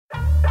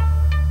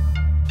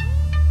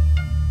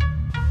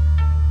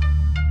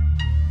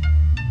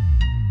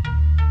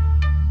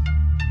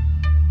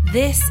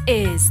This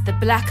is the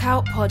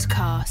Blackout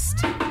Podcast.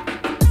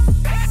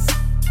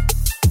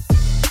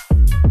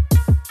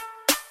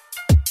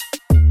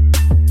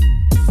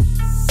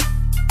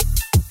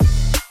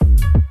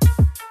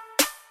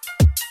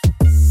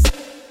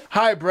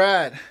 Hi,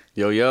 Brad.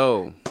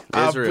 Yo,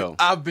 Israel.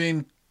 I've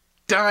been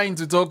dying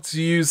to talk to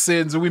you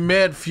since we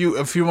met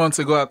a few months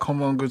ago at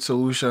Common Good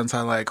Solutions.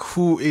 I'm like,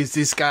 who is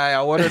this guy?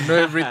 I want to know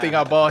everything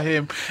about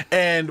him.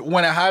 And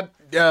when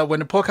when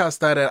the podcast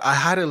started, I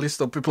had a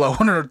list of people I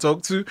wanted to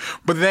talk to.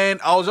 But then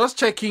I was just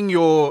checking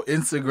your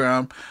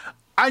Instagram,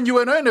 and you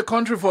were not in the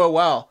country for a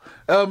while.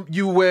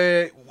 You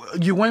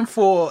went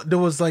for, there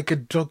was like a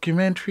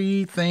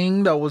documentary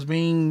thing that was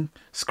being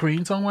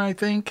screened somewhere, I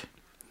think.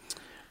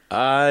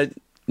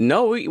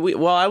 No,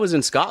 well, I was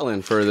in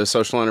Scotland for the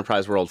Social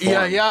Enterprise World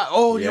Forum. Yeah.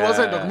 Oh, you was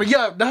at documentary.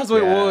 Yeah, that's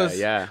what it was.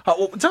 Yeah.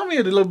 Tell me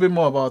a little bit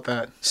more about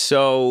that.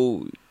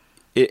 So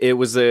it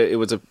was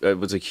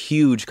a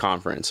huge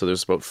conference. So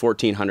there's about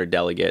 1,400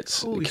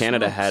 delegates. Holy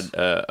Canada smokes.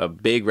 had a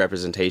big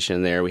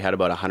representation there. We had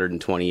about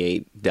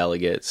 128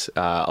 delegates,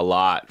 a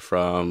lot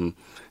from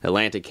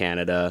Atlantic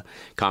Canada.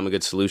 Common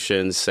Good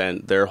Solutions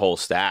sent their whole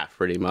staff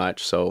pretty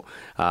much. So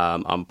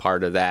I'm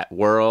part of that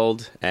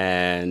world.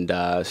 And,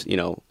 as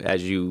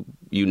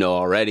you know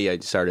already, I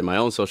started my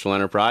own social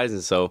enterprise.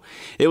 And so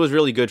it was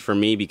really good for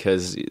me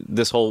because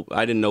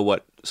I didn't know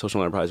what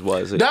social enterprise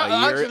was. A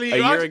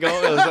year ago.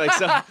 It was like,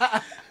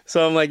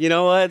 so I'm like, you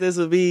know what, this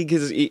will be,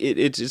 because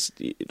it just,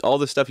 all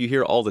the stuff you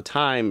hear all the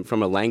time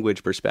from a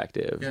language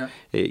perspective. Yeah.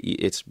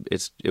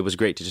 It was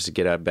great to just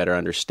get a better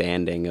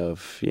understanding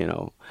of,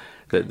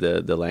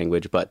 the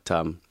language. But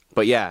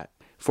yeah,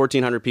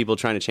 1,400 people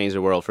trying to change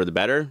the world for the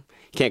better.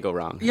 Can't go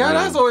wrong. Yeah,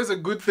 that's always a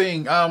good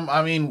thing.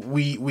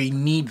 We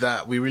need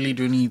that. We really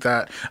do need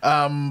that.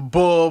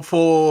 But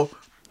for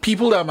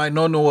people that might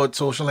not know what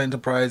social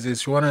enterprise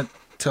is, you want to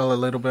tell a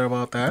little bit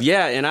about that?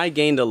 Yeah, and I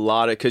gained a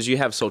lot of, because you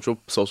have social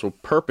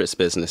purpose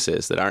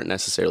businesses that aren't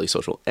necessarily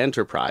social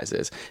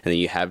enterprises, and then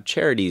you have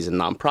charities and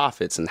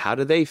nonprofits, and how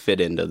do they fit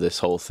into this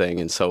whole thing?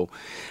 And so,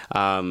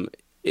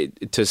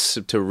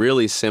 to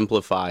really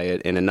simplify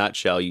it in a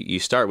nutshell, you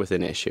start with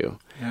an issue.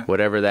 Yeah.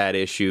 Whatever that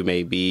issue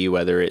may be,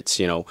 whether it's,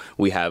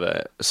 we have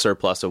a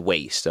surplus of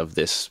waste of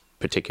this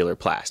particular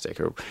plastic,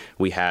 or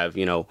we have,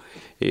 in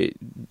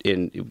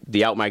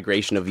the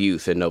outmigration of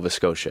youth in Nova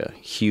Scotia,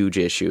 huge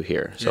issue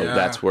here. So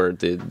that's where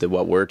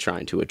what we're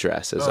trying to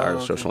address is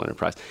our social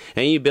enterprise.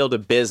 And you build a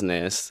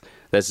business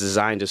that's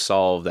designed to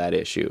solve that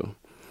issue.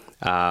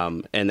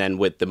 And then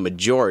with the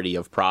majority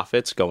of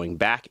profits going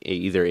back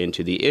either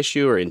into the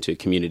issue or into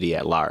community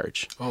at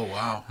large. Oh,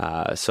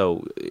 wow.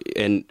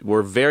 And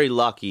we're very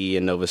lucky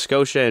in Nova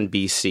Scotia and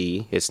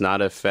BC. It's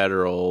not a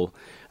federal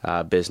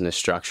business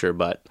structure,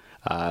 but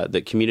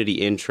the community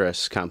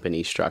interest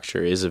company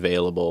structure is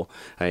available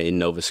in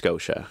Nova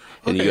Scotia.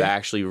 And you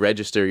actually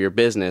register your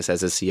business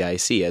as a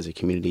CIC, as a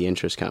community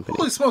interest company.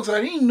 Holy smokes,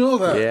 I didn't know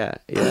that.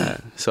 Yeah.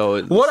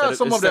 So what are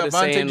some of the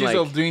advantages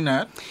of doing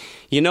that?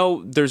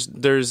 There's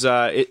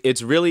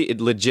it's really, it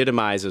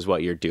legitimizes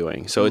what you're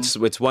doing. So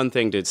it's one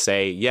thing to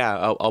say,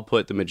 I'll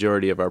put the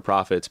majority of our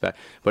profits back,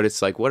 but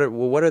it's like, what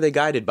are they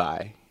guided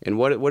by, and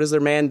what is their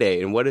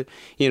mandate, and what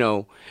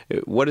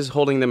is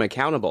holding them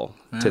accountable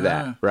to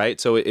that, right?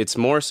 So it's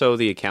more so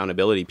the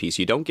accountability piece.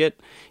 We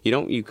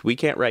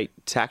can't write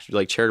tax,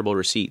 like charitable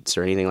receipts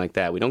or anything like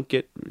that.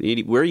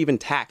 We're even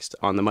taxed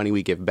on the money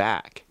we give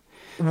back.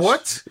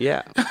 What?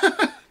 Yeah.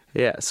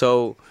 Yeah.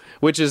 So,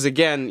 which is,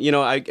 again,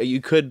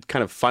 you could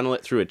kind of funnel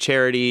it through a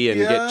charity and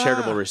get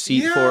charitable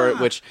receipt for it,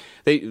 which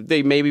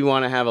they maybe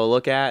want to have a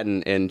look at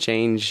and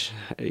change,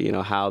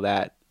 how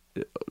that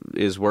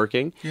is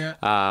working. Yeah.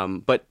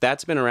 But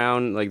that's been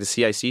around, like the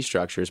CIC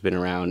structure has been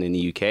around in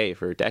the UK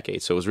for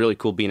decades. So it was really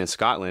cool being in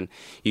Scotland.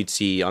 You'd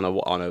see on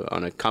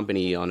a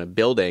company, on a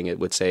building, it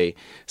would say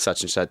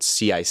such and such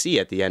CIC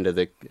at the end of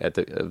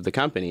the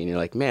company, and you're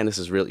like, man, this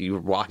is really. You're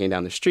walking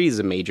down the street, it's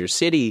a major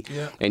city,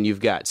 and you've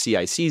got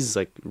CICs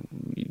like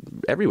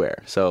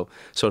everywhere. So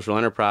social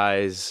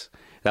enterprise,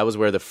 that was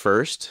where the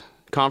first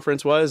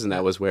conference was, and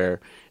that was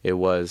where it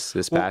was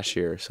this past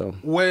year. So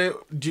where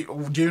do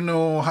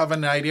you have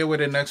an idea where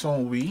the next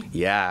one will be?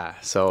 Yeah,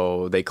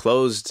 so they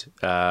closed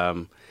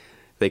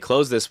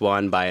this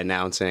one by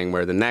announcing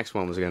where the next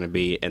one was going to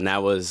be, and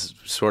that was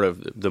sort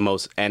of the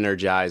most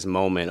energized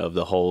moment of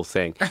the whole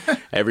thing.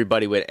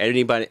 Anybody with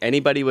any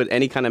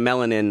kind of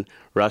melanin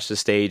rushed the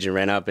stage and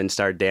ran up and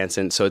started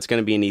dancing. So it's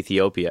going to be in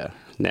Ethiopia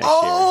next year.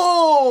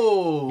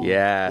 Oh!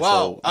 Yeah. Wow.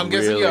 So I'm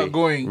guessing you're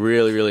going.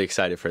 Really, really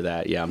excited for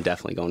that. Yeah, I'm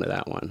definitely going to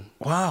that one.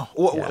 Wow.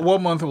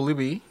 What month will it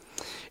be?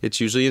 It's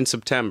usually in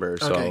September.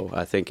 So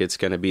I think it's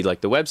going to be, like,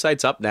 the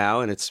website's up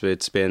now, and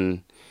it's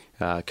been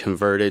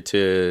converted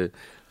to,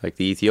 like,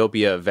 the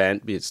Ethiopia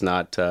event. It's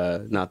not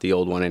the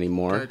old one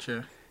anymore.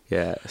 Gotcha.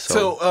 Yeah.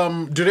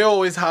 So do they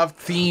always have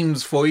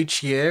themes for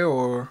each year,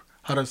 or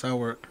how does that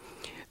work?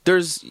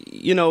 There's,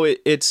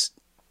 it's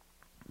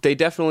they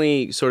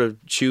definitely sort of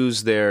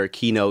choose their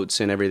keynotes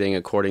and everything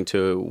according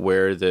to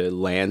where the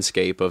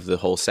landscape of the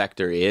whole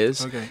sector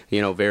is,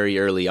 very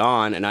early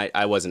on. And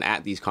I wasn't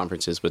at these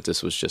conferences, but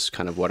this was just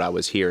kind of what I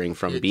was hearing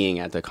from being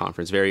at the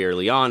conference. Very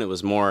early on, it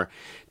was more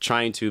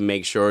trying to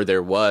make sure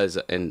there was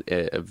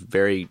a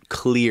very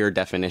clear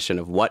definition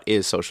of what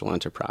is social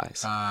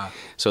enterprise.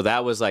 So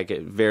that was like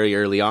very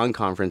early on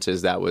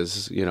conferences, that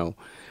was,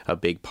 a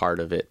big part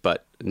of it.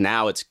 But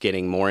now it's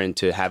getting more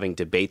into having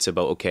debates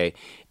about, okay,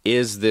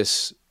 is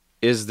this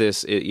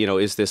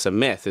a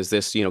myth? Is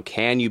this,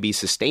 can you be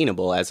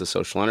sustainable as a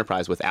social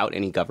enterprise without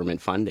any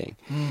government funding?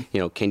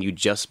 Can you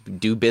just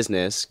do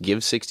business, give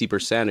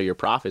 60% of your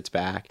profits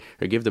back,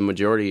 or give the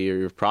majority of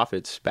your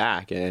profits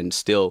back and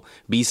still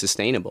be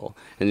sustainable?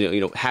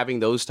 And, having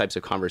those types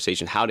of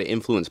conversations, how to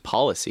influence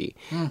policy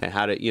and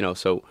how to,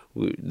 so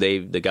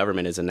the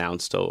government has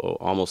announced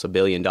almost $1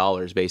 billion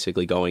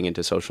basically going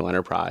into social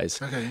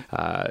enterprise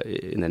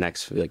in the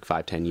next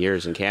 5-10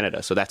 years in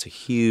Canada. So that's a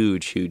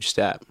huge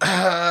step.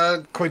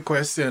 Quick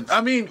question.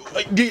 I mean,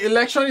 the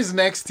election is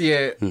next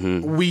year.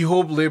 We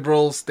hope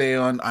Liberals stay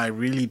on. I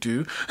really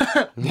do.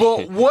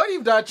 But what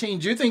if that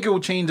changes? Do you think it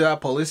will change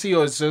that policy,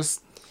 or it's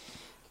just...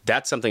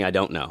 That's something I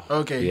don't know.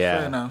 Okay,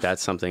 fair enough.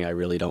 That's something I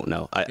really don't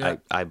know.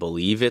 I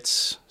believe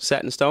it's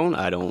set in stone.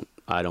 I don't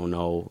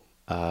know.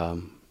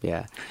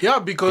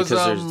 Because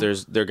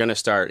they're going to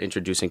start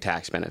introducing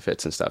tax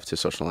benefits and stuff to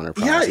social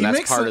enterprise, and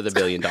that's part of the $1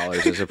 billion.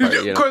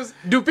 Because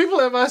do people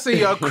ever say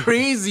you're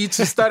crazy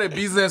to start a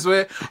business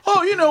where,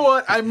 you know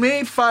what, I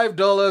made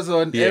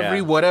 $5 on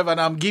every whatever, and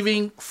I'm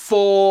giving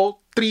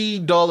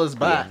 $3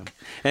 back.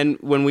 Yeah. And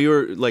when we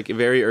were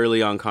very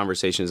early on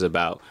conversations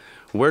about,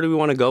 where do we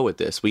want to go with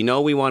this? We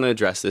know we want to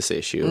address this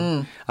issue.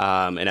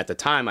 And at the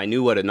time, I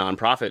knew what a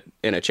nonprofit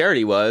and a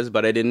charity was,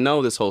 but I didn't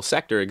know this whole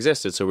sector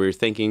existed. So we were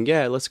thinking,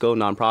 let's go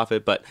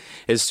nonprofit. But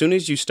as soon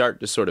as you start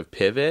to sort of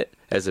pivot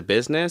as a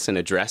business and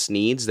address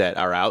needs that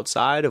are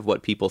outside of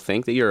what people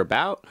think that you're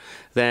about,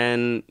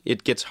 then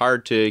it gets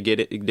hard to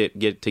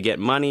get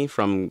money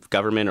from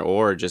government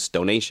or just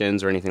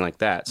donations or anything like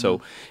that. So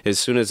as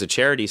soon as a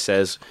charity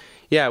says,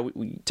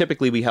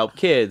 typically we help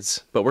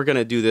kids, but we're going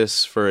to do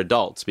this for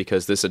adults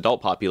because this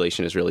adult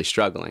population is really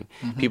struggling.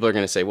 People are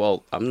going to say,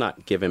 well, I'm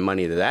not giving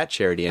money to that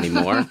charity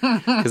anymore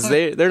because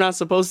they're not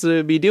supposed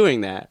to be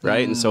doing that,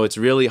 right? And so it's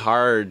really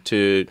hard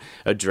to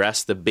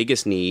address the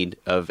biggest need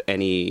of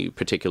any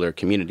particular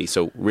community.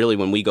 So really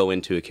when we go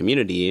into a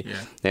community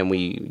and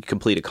we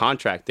complete a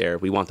contract there,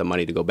 we want the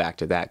money to go back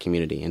to that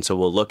community. And so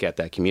we'll look at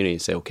that community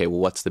and say, okay, well,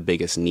 what's the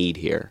biggest need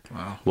here?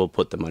 Wow. We'll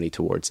put the money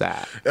towards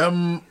that.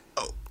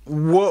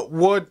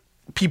 What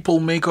people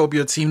make up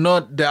your team?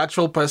 Not the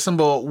actual person,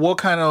 but what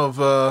kind of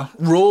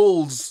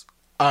roles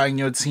are in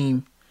your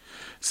team?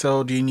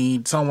 So do you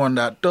need someone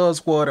that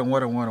does what and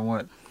what and what and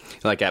what?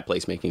 Like at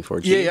Placemaking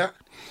 4G? Yeah.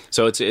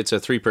 So it's a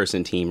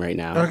 3-person team right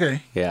now.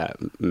 Okay. Yeah,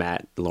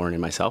 Matt, Lauren,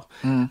 and myself.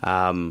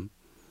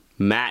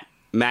 Matt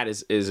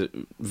is a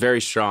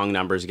very strong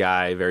numbers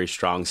guy, very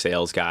strong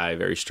sales guy,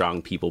 very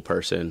strong people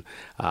person.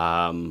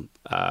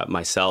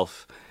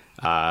 Myself,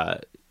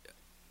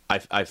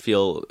 I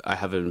feel I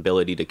have an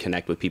ability to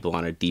connect with people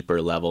on a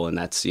deeper level, and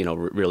that's,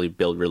 really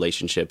build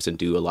relationships and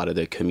do a lot of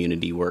the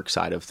community work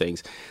side of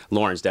things.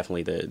 Lauren's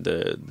definitely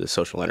the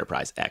social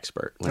enterprise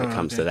expert when it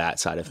comes to that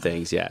side of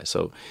things. Yeah,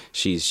 so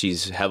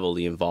she's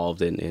heavily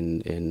involved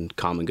in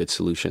Common Good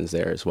Solutions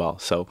there as well.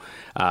 So,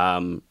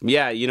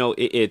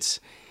 it's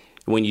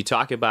when you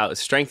talk about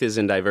strength is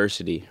in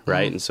diversity,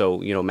 right? And so,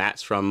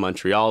 Matt's from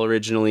Montreal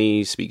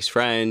originally, speaks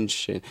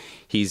French, and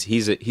he's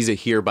a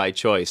here by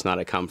choice, not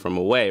a come from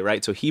away,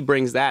 right? So he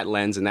brings that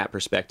lens and that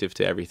perspective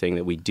to everything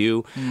that we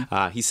do.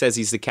 He says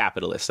he's the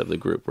capitalist of the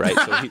group, right?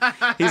 So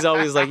he's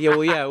always like,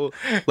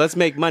 let's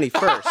make money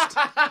first.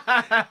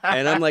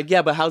 And I'm like,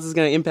 but how's this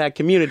going to impact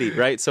community,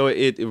 right? So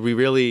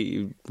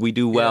we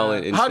do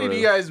well. Yeah. How did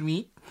you guys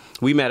meet?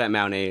 We met at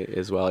Mount A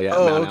as well,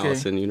 Mount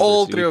Allison University.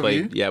 All three of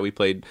you? Yeah, we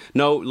played.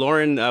 No,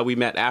 Lauren, we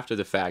met after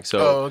the fact.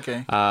 So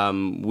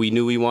we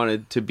knew we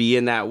wanted to be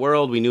in that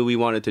world. We knew we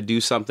wanted to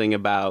do something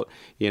about,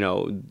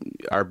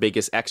 our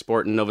biggest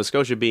export in Nova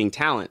Scotia being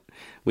talent.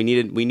 We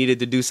needed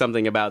to do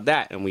something about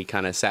that, and we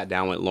kind of sat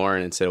down with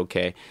Lauren and said,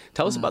 okay,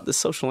 tell us about this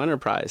social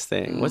enterprise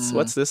thing.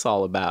 What's this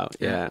all about?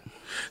 Yeah.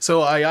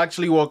 So I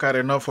actually work at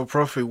a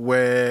not-for-profit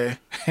where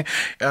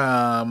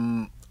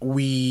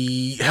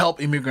we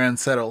help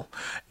immigrants settle.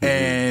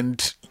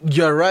 And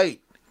you're right.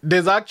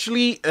 There's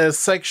actually a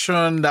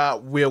section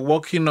that we're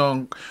working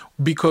on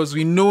because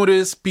we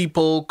notice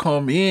people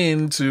come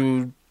in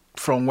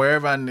from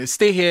wherever and they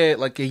stay here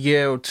like a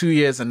year or 2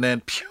 years and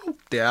then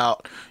they're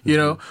out, you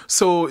know?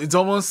 So it's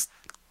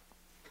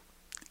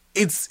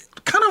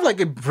kind of like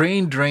a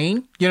brain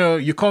drain.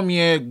 You come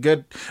here,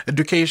 get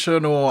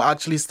education or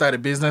actually start a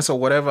business or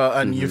whatever,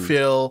 and you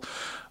feel...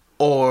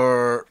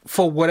 or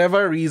for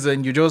whatever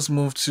reason, you just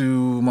move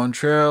to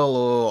Montreal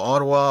or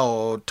Ottawa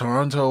or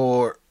Toronto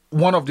or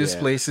one of these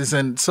places.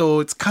 And so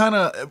it's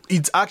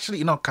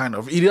actually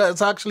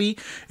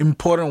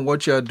important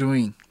what you're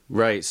doing.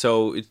 Right.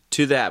 So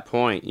to that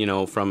point,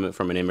 from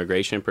an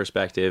immigration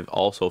perspective,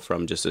 also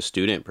from just a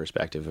student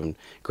perspective, and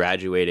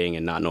graduating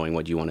and not knowing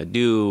what you want to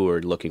do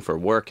or looking for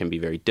work can be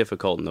very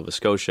difficult in Nova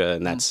Scotia,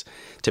 and that's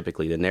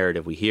typically the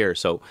narrative we hear.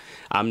 So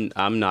I'm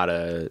not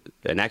an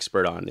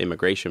expert on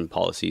immigration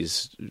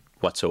policies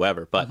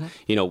whatsoever, but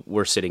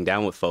we're sitting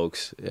down with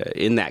folks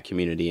in that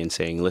community and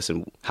saying,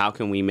 listen, how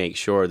can we make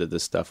sure that the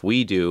stuff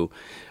we do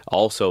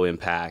also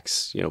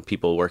impacts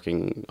people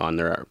working on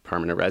their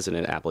permanent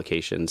resident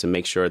applications, and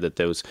make sure that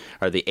those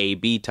are the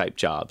A-B type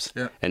jobs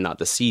and not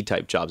the C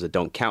type jobs that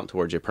don't count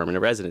towards your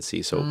permanent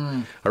residency.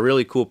 So a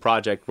really cool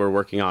project we're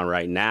working on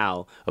right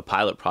now, a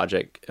pilot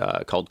project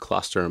called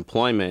Cluster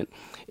Employment,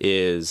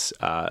 is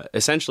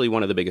essentially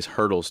one of the biggest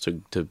hurdles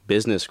to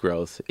business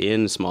growth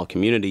in small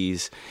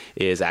communities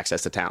is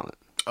access to talent.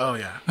 Oh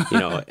yeah.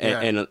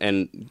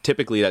 And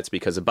typically that's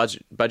because of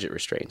budget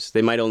restraints.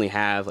 They might only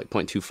have like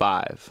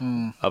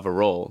 0.25 of a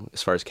role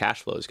as far as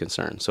cash flow is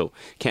concerned. So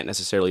can't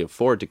necessarily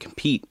afford to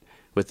compete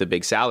with the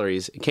big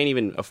salaries. Can't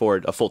even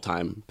afford a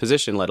full-time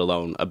position, let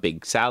alone a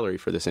big salary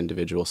for this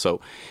individual.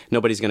 So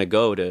nobody's going to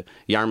go to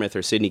Yarmouth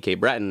or Sydney, Cape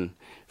Breton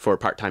for a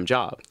part-time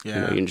job.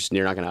 Yeah.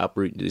 You're not going to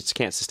uproot. You just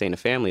can't sustain a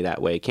family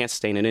that way. Can't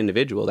sustain an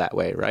individual that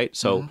way, right?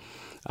 So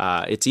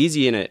it's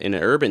easy in an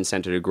urban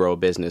center to grow a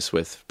business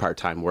with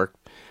part-time work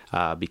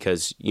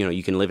because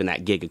you can live in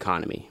that gig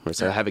economy.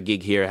 So I have a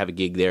gig here, I have a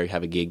gig there, I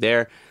have a gig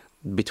there.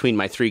 Between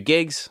my 3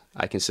 gigs,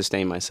 I can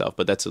sustain myself.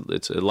 But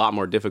it's a lot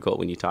more difficult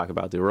when you talk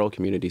about the rural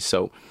communities.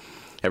 So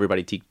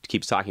everybody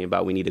keeps talking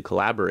about we need to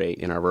collaborate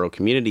in our rural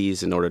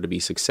communities in order to be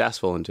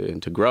successful and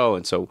to grow.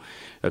 And so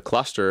a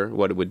cluster,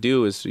 what it would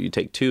do is you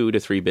take 2 to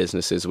 3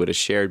 businesses with a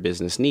shared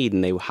business need,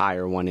 and they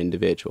hire one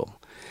individual.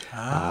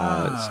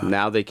 So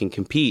now they can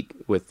compete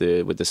with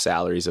the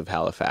salaries of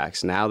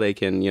Halifax. Now they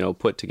can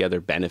put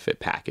together benefit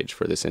package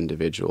for this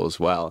individual as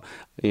well.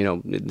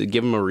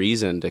 Give them a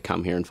reason to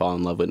come here and fall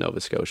in love with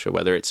Nova Scotia,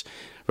 whether it's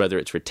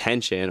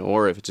retention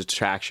or if it's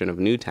attraction of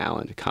new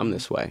talent to come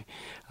this way.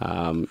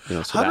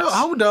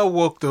 How would that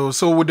work though?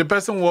 So would the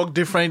person work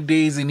different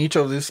days in each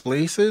of these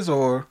places,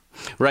 or?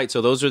 Right.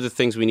 So those are the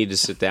things we need to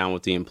sit down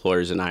with the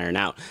employers and iron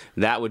out.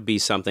 That would be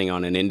something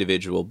on an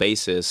individual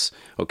basis.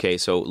 Okay,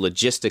 so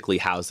logistically,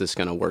 how's this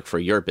going to work for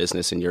your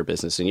business and your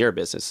business and your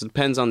business? It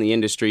depends on the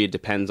industry. It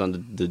depends on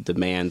the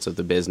demands of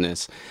the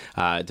business.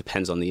 It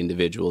depends on the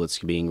individual that's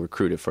being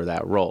recruited for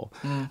that role.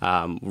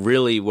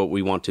 Really, what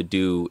we want to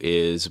do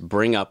is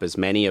bring up as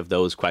many of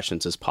those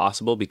questions as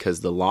possible,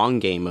 because the long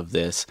game of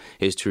this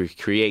is to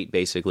create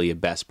basically a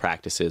best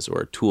practices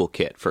or a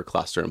toolkit for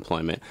cluster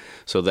employment,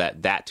 so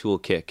that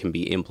toolkit can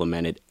be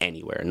implemented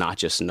anywhere, not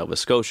just in Nova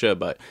Scotia,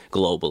 but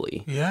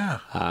globally. Yeah.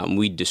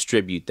 We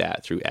distribute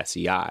that through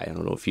SEI. I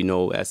don't know if you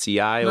know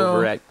SEI No.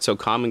 over at... So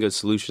Common Good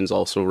Solutions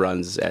also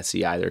runs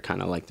SEI. They're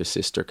kind of like the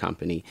sister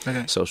company,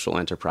 Social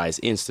Enterprise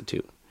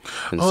Institute.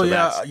 And Oh so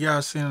yeah, that's-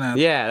 I've seen that.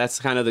 Yeah, that's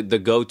kind of the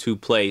go-to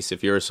place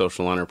if you're a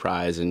social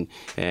enterprise. And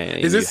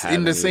Is you this have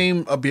in the any-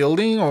 same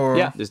building or?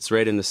 Yeah, it's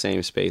right in the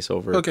same space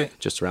over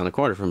just around the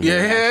corner from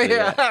here.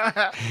 Yeah,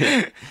 actually.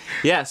 yeah.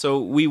 Yeah, so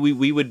we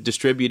would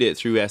distribute it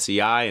through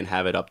SEI and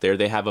have it up there.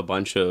 They have a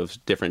bunch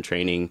of different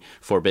training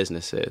for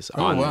businesses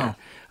on wow.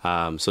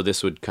 there. So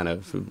this would kind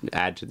of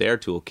add to their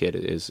toolkit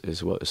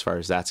as far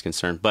as that's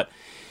concerned. But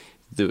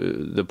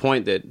the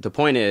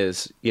point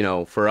is,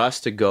 for us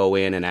to go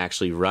in and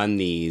actually run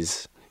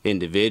these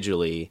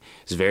individually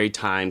is very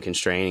time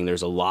constraining.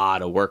 There's a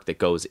lot of work that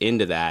goes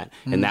into that,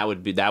 and that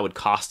would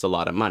cost a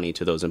lot of money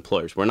to those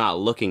employers. We're not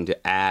looking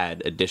to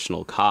add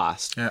additional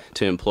cost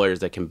to employers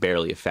that can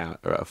barely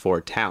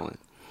afford talent.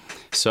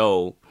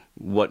 So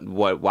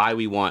why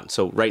we want,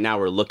 so right now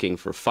we're looking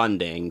for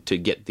funding to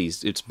get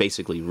these, it's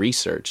basically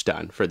research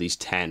done for these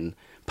 10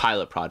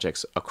 pilot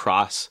projects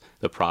across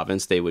the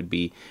province.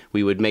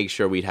 We would make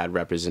sure we'd had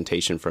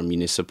representation from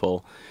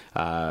municipal,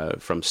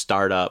 from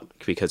startup,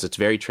 because it's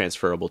very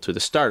transferable to the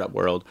startup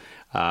world,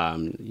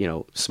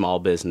 small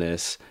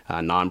business,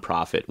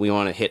 nonprofit. We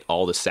want to hit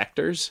all the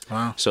sectors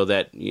so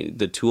that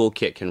the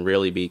toolkit can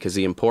really be, because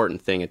the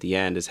important thing at the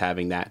end is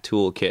having that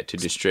toolkit to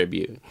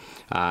distribute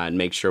and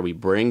make sure we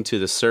bring to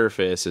the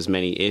surface as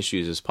many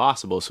issues as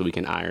possible so we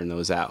can iron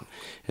those out.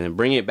 And then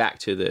bring it back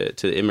to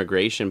the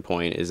immigration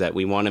point, is that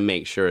we want to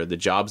make sure the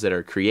jobs that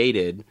are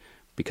created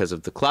because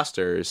of the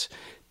clusters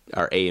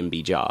are A and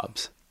B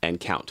jobs and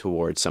count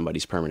towards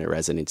somebody's permanent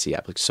residency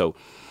application.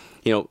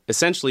 So,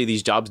 essentially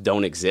these jobs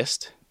don't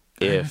exist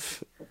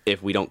if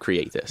we don't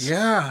create this.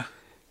 Yeah.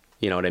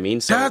 You know what I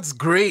mean? So That's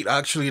great,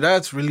 actually.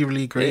 That's really,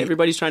 really great.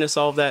 everybody's trying to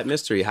solve that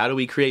mystery. How do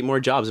we create more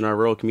jobs in our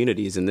rural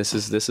communities? And this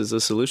is a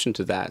solution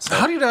to that. So,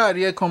 How did that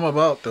idea come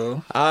about,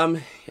 though?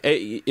 Matt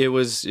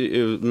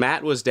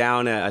was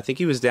down at, I think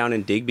he was down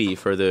in Digby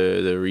for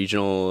the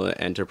Regional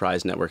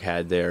Enterprise Network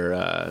had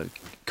their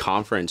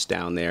conference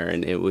down there,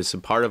 and it was a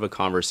part of a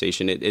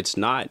conversation. It's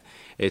not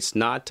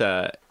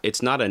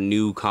a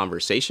new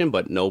conversation,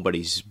 but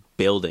nobody's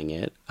building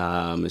it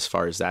as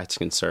far as that's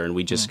concerned.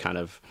 We just kind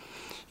of,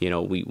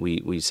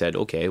 we said,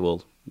 okay,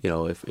 well,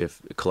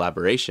 if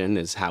collaboration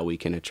is how we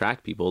can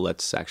attract people,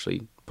 let's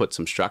actually put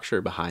some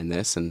structure behind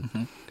this and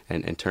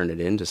turn it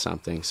into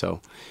something.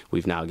 So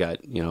we've now got,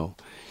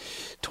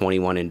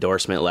 21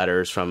 endorsement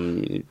letters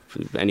from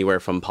anywhere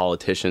from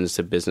politicians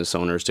to business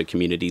owners to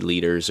community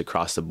leaders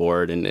across the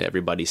board, and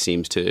everybody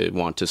seems to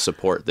want to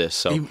support this.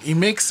 So it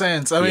makes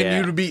sense. I mean,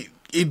 it'd be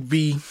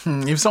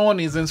if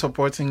someone isn't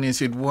supporting this,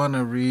 you'd want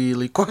to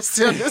really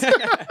question this. And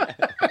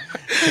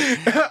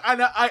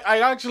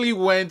I actually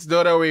went the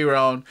other way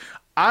around.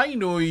 I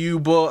know you,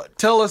 but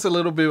tell us a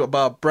little bit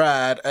about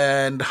Brad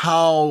and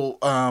how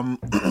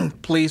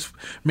place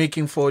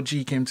making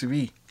 4G came to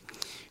be.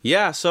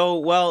 Yeah,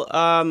 so,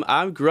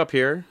 I grew up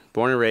here,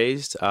 born and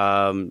raised,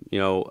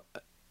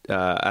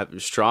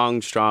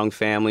 strong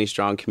family,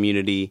 strong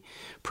community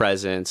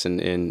presence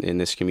in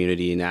this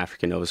community, in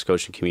African Nova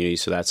Scotian community.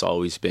 So that's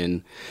always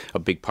been a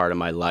big part of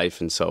my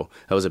life. And so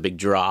that was a big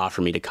draw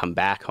for me to come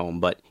back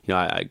home. But,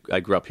 I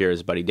grew up here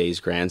as Buddy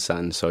Day's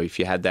grandson. So if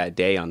you had that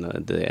day on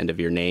the end of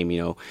your name,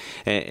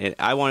 and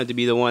I wanted to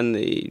be the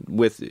one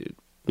with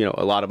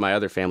a lot of my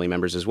other family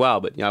members as well,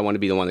 but I want to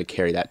be the one to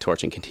carry that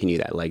torch and continue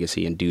that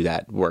legacy and do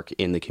that work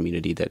in the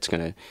community that's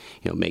going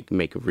to,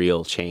 make a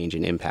real change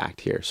and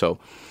impact here. So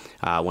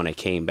when I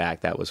came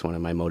back, that was one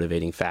of my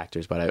motivating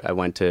factors. But I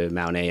went to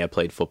Mount A, I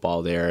played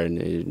football there,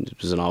 and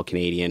it was an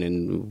all-Canadian,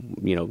 and,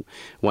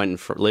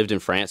 lived in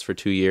France for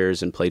 2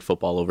 years and played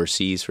football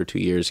overseas for 2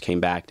 years, came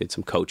back, did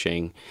some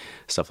coaching,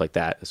 stuff like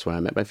that. That's when I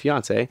met my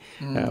fiance,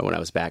 when I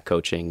was back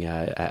coaching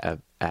at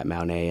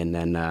Mount A, and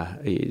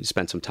then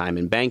spent some time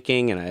in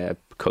banking, and I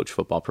coached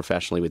football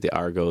professionally with the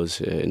Argos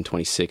in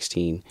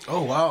 2016.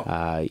 Oh, wow.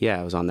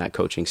 I was on that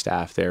coaching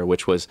staff there,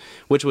 which was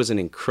an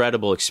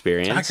incredible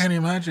experience. I can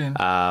imagine.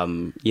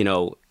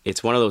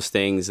 It's one of those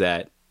things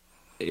that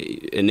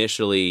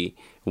initially,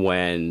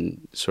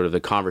 when sort of the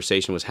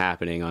conversation was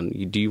happening on,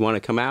 do you want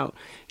to come out?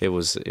 It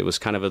was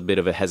kind of a bit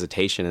of a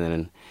hesitation, and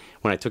then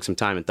when I took some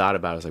time and thought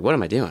about it, I was like, what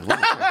am I doing?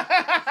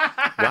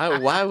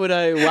 Why would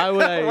I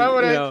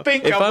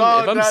think if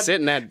about I'm that?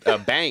 sitting at a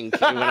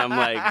bank when I'm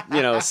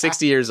like,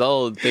 60 years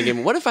old,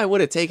 thinking, what if I would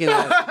have taken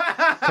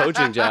that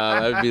coaching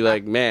job? I'd be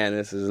like, man,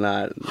 this is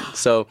not.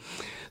 So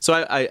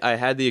I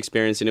had the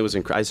experience, and it was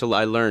incredible. So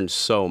I learned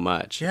so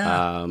much.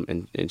 Yeah.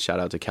 And shout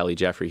out to Kelly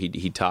Jeffrey.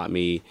 He taught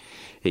me.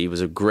 He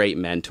was a great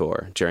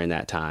mentor during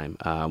that time.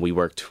 We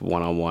worked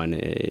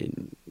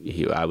one-on-one.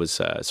 I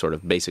was sort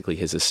of basically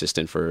his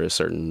assistant for a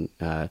certain,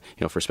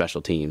 for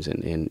special teams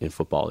in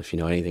football, if you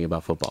know anything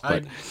about football.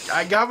 But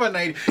I got an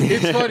idea.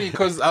 It's funny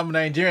because I'm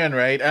Nigerian,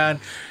 right? And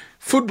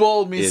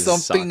football means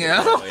something soccer.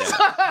 else. Oh, yeah.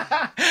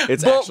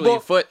 It's actually a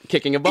foot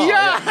kicking a ball.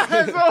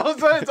 Yeah.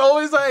 so it's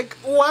always like,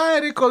 why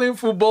are they calling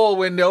football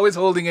when they're always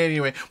holding it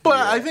anyway? But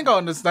I think I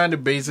understand the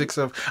basics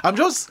of. I'm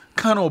just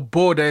kind of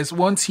bored. There's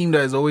one team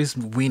that is always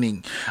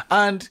winning,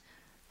 and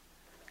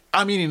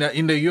I mean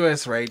in the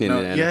US right now,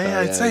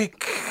 it's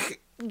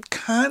like,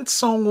 can't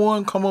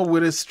someone come up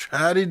with a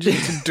strategy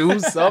to do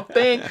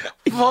something?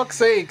 Fuck's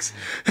sakes.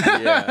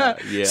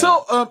 Yeah.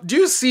 So, do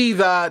you see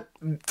that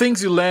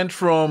things you learned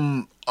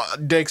from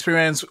the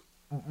experience,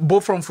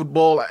 both from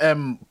football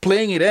and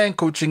playing it and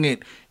coaching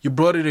it, you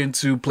brought it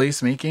into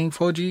placemaking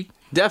 4G?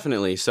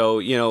 Definitely.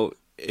 So,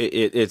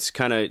 it's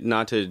kind of,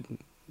 not to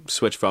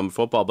switch from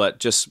football, but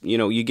just,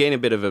 you gain a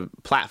bit of a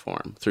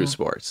platform through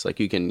sports. Like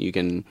you can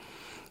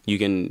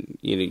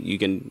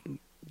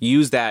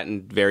use that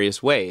in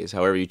various ways,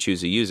 however you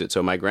choose to use it.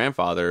 So my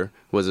grandfather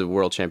was a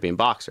world champion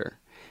boxer,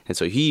 and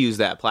so he used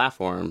that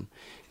platform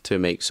to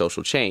make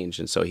social change.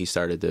 And so he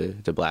started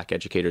the Black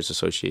Educators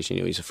Association.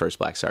 He's the first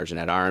Black Sergeant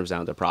at Arms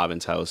down at the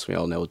Province House. We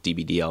all know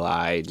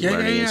DBDLI,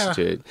 Learning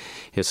Institute.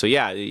 So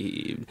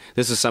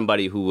this is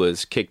somebody who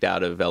was kicked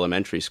out of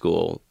elementary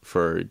school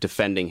for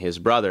defending his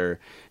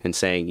brother and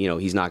saying,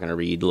 he's not going to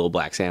read Little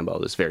Black Sambo,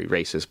 this very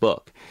racist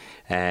book,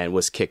 and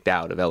was kicked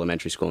out of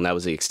elementary school. And that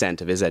was the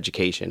extent of his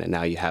education. And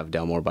now you have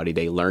Delmore Buddy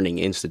Day Learning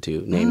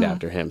Institute named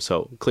after him.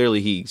 So clearly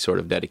he sort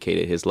of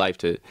dedicated his life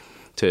to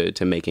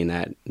making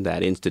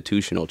that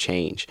institutional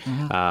change.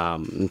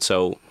 And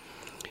so,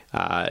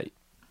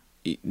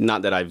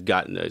 not that I've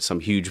gotten some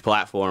huge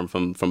platform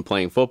from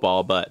playing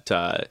football, but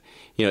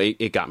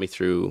it got me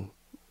through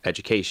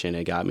education.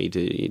 It got me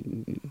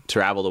to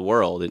travel the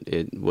world.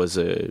 It was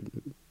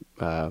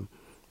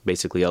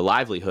basically a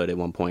livelihood at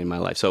one point in my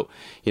life. So,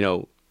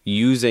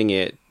 using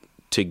it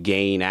to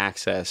gain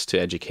access to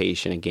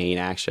education and gain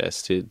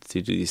access to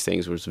do these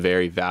things was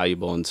very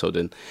valuable. And so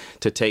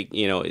to take,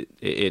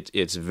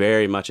 it's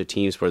very much a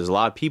team sport. There's a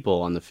lot of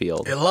people on the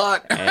field. A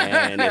lot.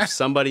 And if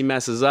somebody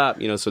messes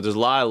up, so there's a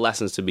lot of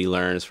lessons to be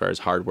learned as far as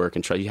hard work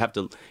and trust. You have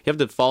to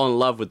fall in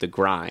love with the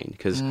grind,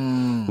 because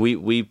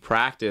we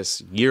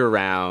practice year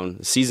round.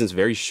 The season's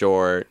very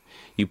short.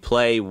 You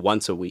play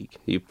once a week.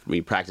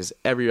 We practice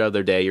every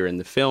other day. You're in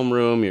the film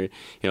room.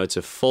 It's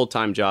a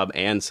full-time job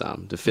and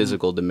some. The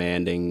physical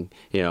demanding.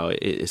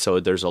 So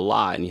there's a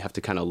lot, and you have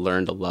to kind of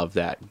learn to love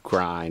that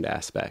grind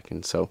aspect.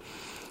 And so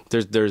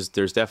there's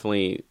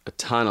definitely a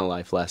ton of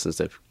life lessons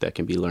that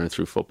can be learned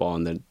through football,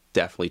 and then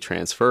definitely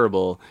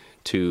transferable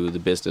to the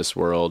business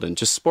world and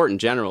just sport in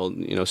general.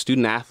 You know,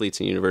 student athletes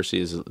in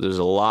universities, there's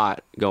a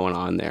lot going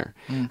on there.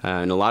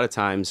 And a lot of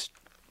times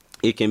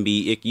you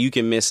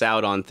can miss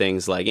out on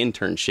things like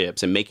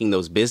internships and making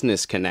those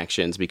business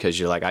connections because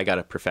you're like, I got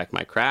to perfect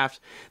my craft.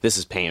 This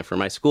is paying for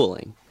my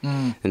schooling.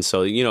 And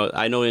so, you know,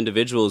 I know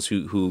individuals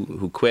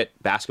who quit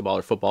basketball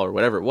or football or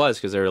whatever it was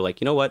because they were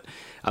like, you know what,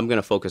 I'm going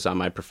to focus on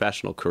my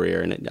professional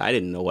career. And I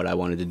didn't know what I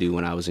wanted to do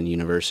when I was in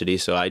university.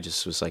 So I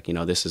just was like, you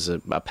know, this is a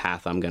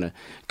path I'm going to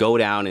go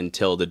down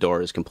until the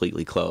door is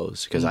completely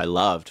closed because I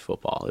loved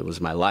football. It was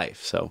my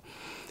life. So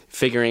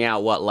figuring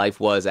out what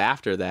life was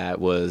after that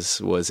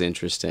was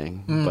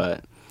interesting.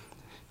 But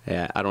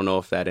yeah, I don't know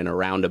if that in a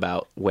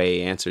roundabout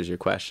way answers your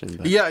question.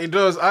 But. Yeah, it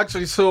does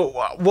actually. So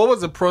what was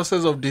the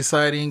process of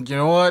deciding, you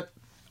know what,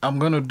 I'm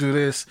going to do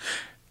this?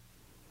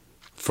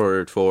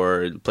 For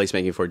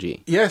Placemaking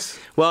 4G? Yes.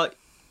 Well,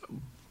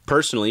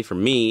 personally, for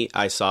me,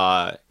 I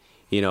saw,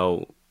 you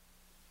know,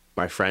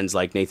 my friends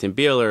like Nathan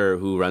Beeler,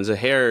 who runs a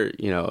hair,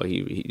 you know,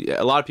 he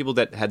a lot of people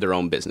that had their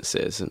own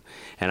businesses.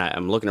 And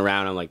I'm looking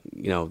around, I'm like,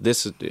 you know,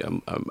 this is,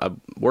 I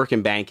work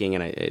in banking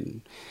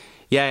and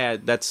yeah,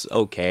 that's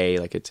okay.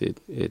 Like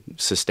it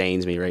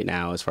sustains me right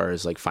now as far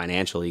as like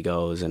financially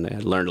goes. And I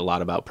learned a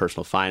lot about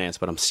personal finance,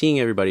 but I'm seeing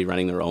everybody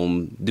doing their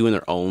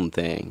own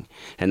thing.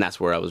 And that's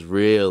where I was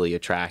really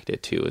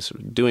attracted to, is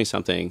doing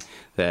something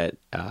that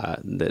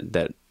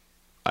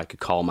I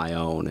could call my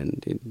own.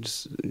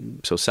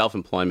 And so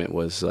self-employment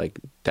was like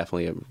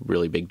definitely a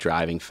really big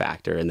driving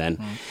factor. And then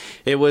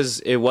it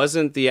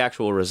wasn't the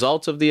actual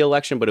results of the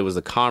election, but it was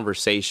the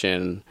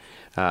conversation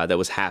that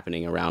was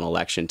happening around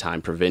election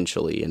time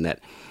provincially. And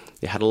that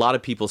it had a lot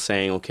of people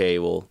saying, okay,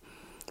 well,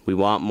 we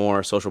want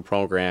more social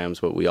programs,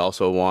 but we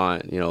also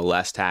want, you know,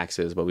 less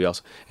taxes, but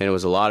and it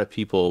was a lot of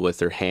people with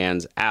their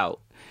hands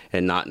out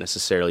and not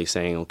necessarily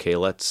saying, okay,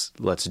 let's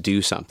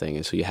do something.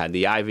 And so you had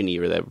the Ivany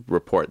or that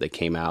report that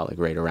came out like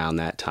right around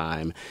that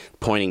time,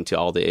 pointing to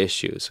all the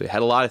issues. So you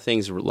had a lot of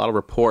things, a lot of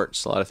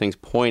reports, a lot of things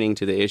pointing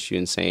to the issue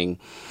and saying,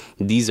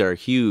 these are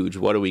huge.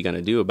 What are we going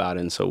to do about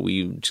it? And so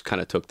we just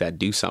kind of took that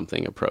do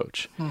something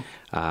approach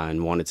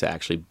and wanted to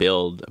actually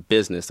build a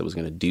business that was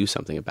going to do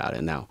something about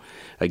it. Now,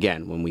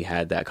 again, when we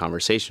had that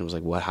conversation, it was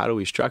like, how do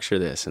we structure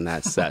this? And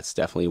that's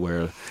definitely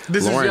where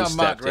this Lauren is you and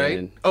Matt, stepped right? in.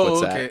 And,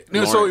 oh, okay.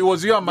 No, so it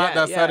was you and Matt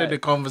that started yeah. the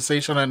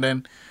conversation, and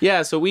then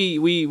so we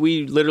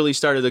literally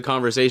started the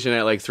conversation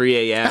at like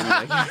 3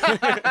 a.m.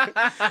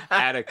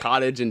 At a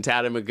cottage in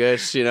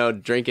Tatamagouche, you know,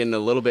 drinking a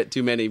little bit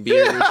too many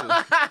beers.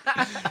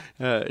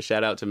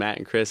 Shout out to Matt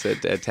and Chris at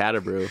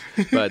Tatabrew.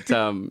 But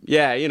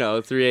you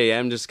know, 3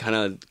 a.m. just kind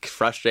of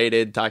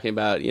frustrated, talking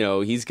about, you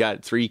know, he's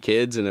got 3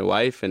 kids and a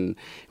wife, and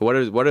what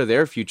are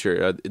their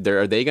future?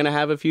 Are they going to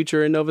have a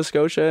future in Nova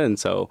Scotia? And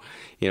so,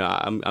 you know,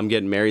 I'm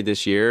getting married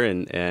this year,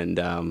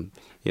 and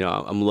you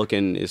know, I'm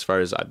looking as far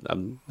as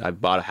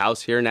I've bought a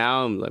house here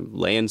now. I'm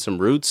laying some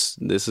roots.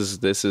 This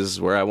is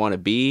where I want to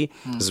be.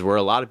 This is where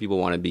a lot of people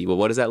want to be. But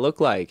what does that look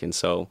like? And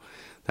so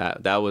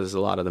that was a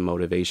lot of the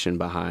motivation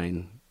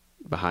behind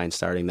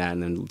starting that.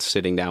 And then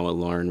sitting down with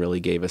Lauren really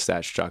gave us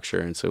that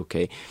structure. And so,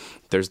 okay,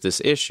 there's this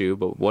issue,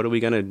 but what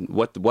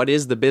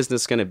is the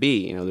business going to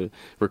be? You know, the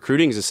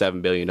recruiting is a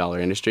 $7 billion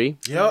industry.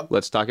 Yep.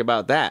 Let's talk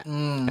about that.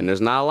 And there's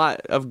not a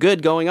lot of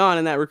good going on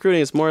in that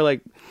recruiting. It's more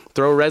like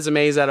throw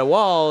resumes at a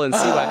wall and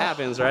see what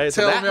happens, right?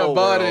 Tell me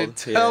about it.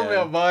 Tell me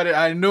about it.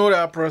 I know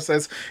that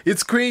process.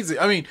 It's crazy.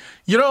 I mean,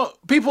 you know,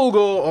 people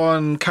go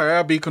on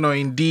Career Beacon or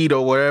Indeed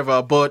or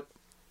wherever, but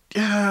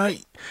yeah,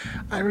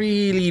 I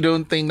really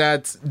don't think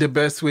that's the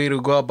best way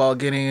to go about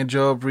getting a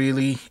job,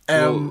 really.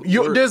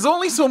 There's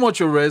only so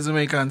much your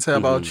resume can say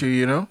about you,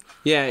 you know?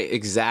 Yeah,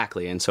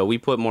 exactly. And so we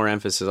put more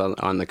emphasis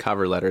on the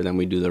cover letter than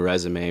we do the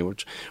resume,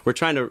 which we're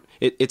trying to,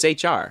 it's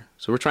HR.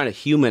 So we're trying to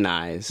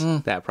humanize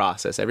that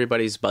process.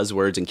 Everybody's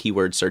buzzwords and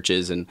keyword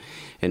searches and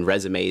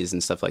resumes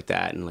and stuff like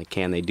that. And like,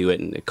 can they do it?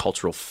 And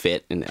cultural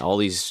fit and all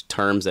these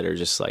terms that are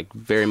just like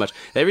very much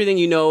everything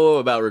you know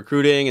about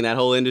recruiting and that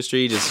whole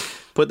industry, just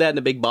put that in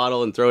a big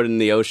bottle and throw it in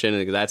the ocean.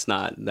 And that's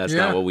not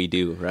what we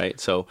do, right?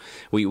 So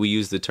we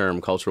use the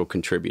term cultural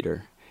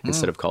contributor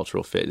instead of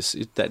cultural fit.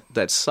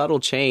 That subtle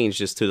change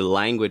just to the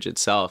language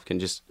itself can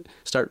just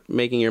start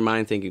making your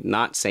mind think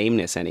not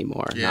sameness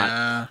anymore.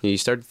 Yeah. You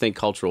start to think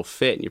cultural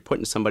fit, and you're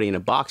putting somebody in a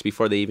box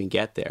before they even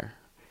get there,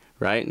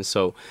 right? And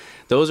so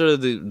those are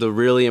the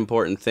really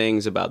important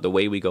things about the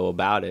way we go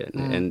about it,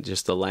 and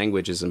just the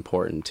language is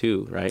important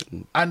too, right?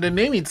 And the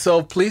name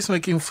itself,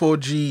 Placemaking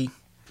 4G,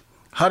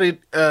 how did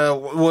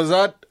was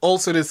that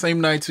also the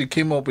same night you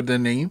came up with the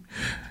name?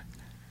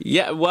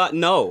 Yeah, well,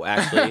 no,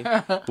 actually.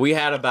 We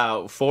had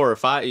about 4 or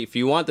 5. If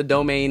you want the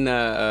domain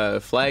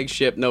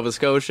flagship Nova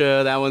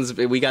Scotia,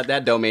 we got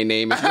that domain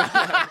name.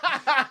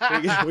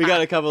 We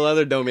got a couple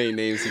other domain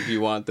names if you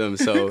want them.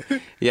 So,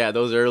 yeah,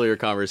 those earlier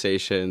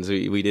conversations,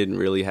 we didn't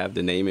really have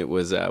the name. It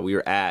was, we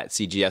were at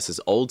CGS's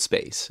old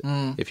space,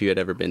 if you had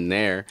ever been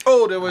there.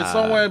 Oh, they were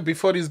somewhere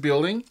before this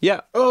building?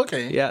 Yeah. Oh,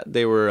 okay. Yeah,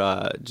 they were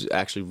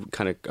actually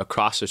kind of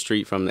across the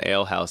street from the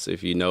ale house,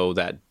 if you know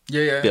that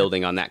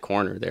building on that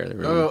corner there.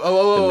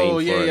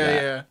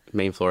 The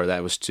main floor of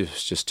that was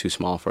just too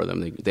small for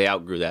them. They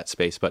outgrew that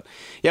space. But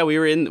yeah, we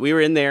were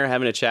in there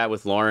having a chat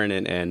with Lauren,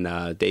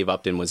 and Dave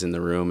Upton was in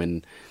the room,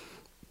 and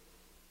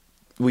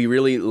we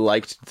really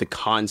liked the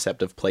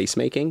concept of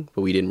placemaking,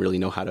 but we didn't really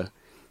know how to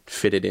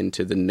fit it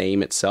into the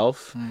name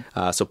itself.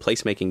 So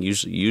placemaking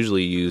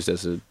usually used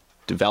as a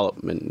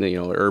development,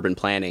 urban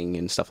planning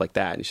and stuff like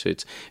that. So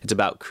it's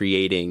about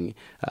creating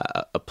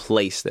a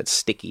place that's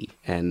sticky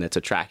and that's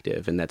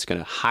attractive and that's going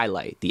to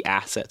highlight the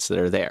assets that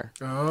are there.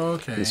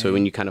 Okay. And so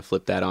when you kind of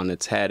flip that on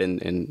its head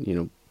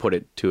and put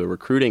it to a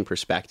recruiting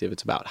perspective,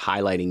 it's about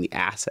highlighting the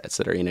assets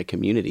that are in a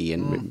community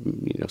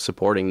and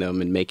supporting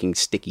them and making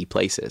sticky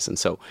places. And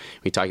so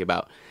we talk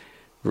about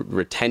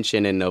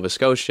retention in Nova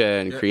Scotia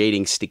and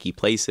creating sticky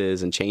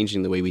places and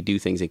changing the way we do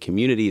things in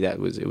community. It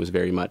was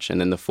very much.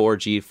 And then the 4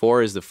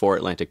 is the 4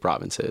 Atlantic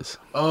provinces.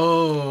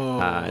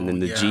 And then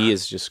the G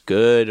is just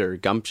good or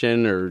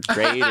gumption or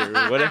great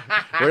or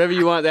whatever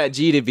you want that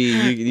G to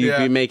be.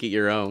 You make it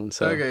your own.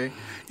 So okay,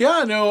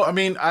 yeah, no, I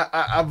mean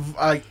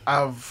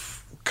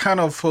I've kind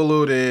of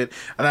followed it,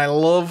 and I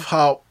love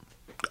how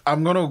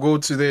I'm gonna go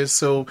to this.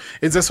 So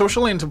it's a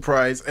social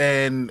enterprise,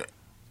 and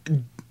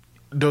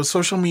does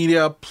social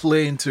media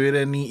play into it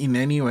in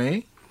any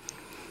way?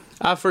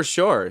 For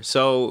sure.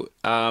 So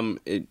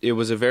it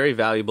was a very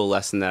valuable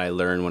lesson that I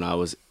learned when I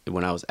was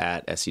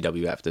at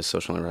SCWF, the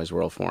Social Enterprise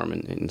World Forum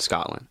in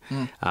Scotland.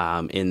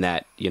 In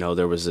that,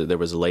 there was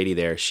a lady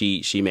there.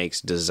 She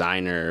makes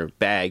designer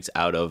bags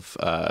out of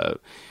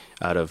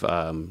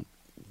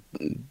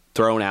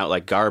thrown out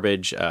like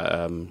garbage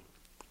fire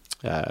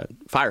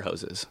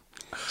hoses.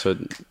 So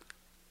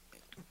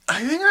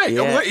I think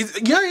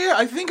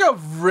I think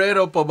I've read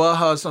up about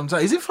how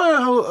sometimes is it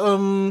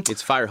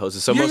it's fire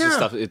hoses. So most of the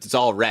stuff it's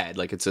all red.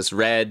 Like it's this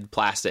red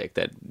plastic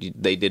that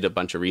they did a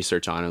bunch of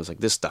research on. And it was like,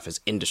 this stuff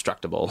is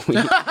indestructible. we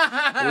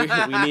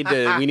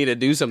need to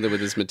do something with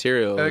this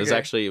material. Okay. It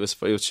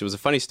was a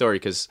funny story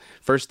because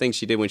first thing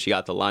she did when she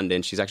got to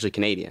London, she's actually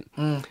Canadian.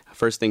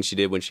 First thing she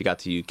did when she got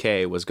to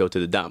UK was go to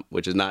the dump,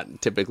 which is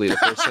not typically the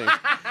first thing.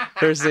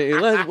 First thing,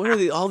 what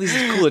are all these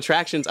cool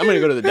attractions? I'm going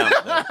to go to the dump.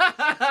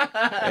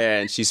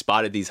 And she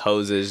spotted these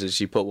hoses, and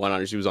she put one on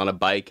her. She was on a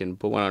bike and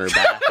put one on her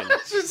back. And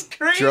just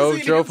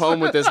crazy. Drove home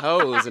with this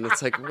hose, and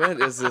it's like,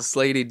 what is this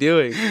lady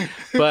doing?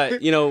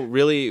 But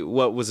really,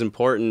 what was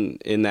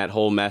important in that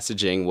whole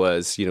messaging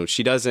was,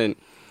 she doesn't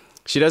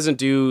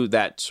do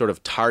that sort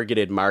of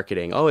targeted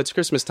marketing. Oh, it's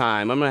Christmas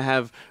time. I'm going to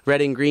have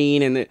red and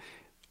green, and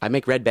I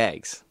make red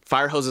bags.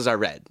 Fire hoses are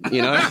red,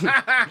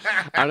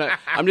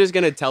 I'm just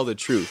going to tell the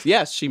truth.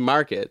 Yes, she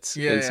markets.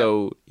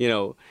 So,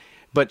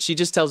 but she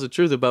just tells the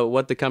truth about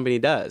what the company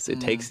does.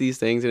 It takes these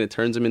things and it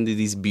turns them into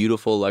these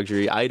beautiful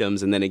luxury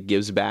items, and then it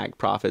gives back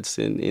profits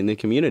in the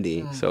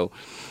community. So,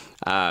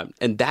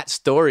 and that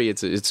story,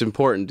 it's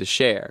important to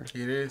share.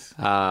 It is.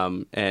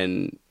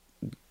 And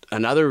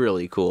another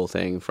really cool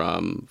thing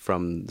from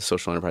the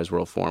Social Enterprise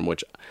World Forum,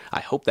 which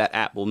I hope that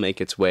app will make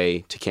its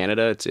way to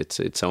Canada.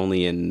 It's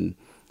only in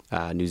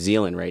New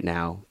Zealand right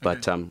now,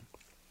 but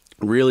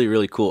really,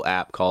 really cool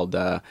app called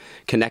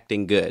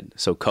Connecting Good.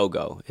 So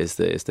Kogo is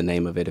the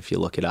name of it if you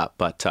look it up.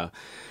 But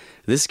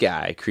this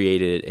guy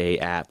created a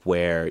app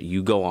where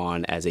you go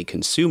on as a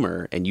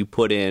consumer and you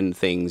put in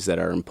things that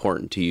are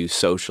important to you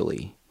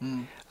socially.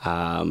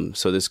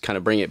 So this kind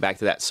of bring it back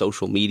to that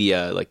social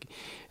media, like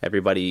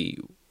everybody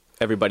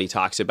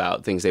talks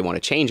about things they want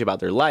to change about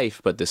their life,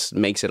 but this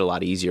makes it a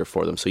lot easier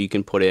for them. So you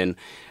can put in,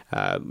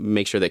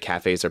 make sure that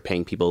cafes are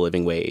paying people a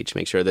living wage,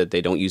 make sure that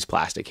they don't use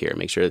plastic here,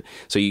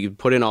 so you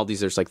put in all these,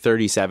 there's like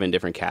 37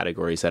 different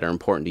categories that are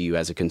important to you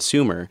as a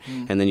consumer.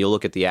 And then you'll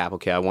look at the app,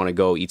 okay, I want to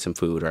go eat some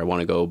food, or I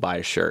want to go buy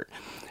a shirt.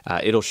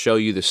 It'll show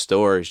you the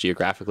stores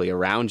geographically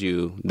around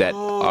you that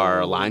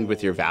are aligned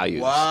with your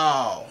values.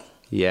 Wow.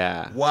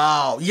 Yeah.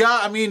 Wow.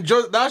 Yeah, I mean,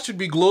 that should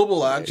be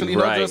global, actually.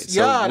 Right.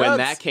 When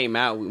that came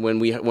out,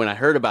 when I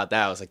heard about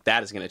that, I was like,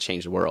 that is going to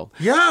change the world.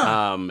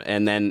 Yeah.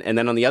 And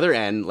then on the other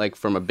end, like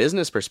from a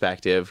business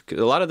perspective,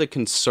 a lot of the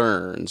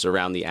concerns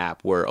around the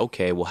app were,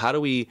 okay, well, how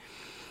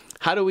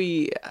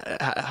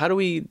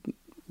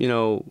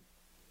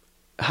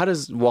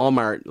does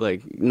Walmart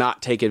like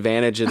not take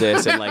advantage of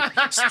this and like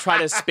try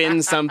to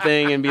spin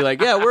something and be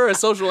like, yeah, we're a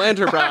social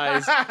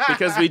enterprise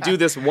because we do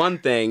this one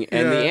thing?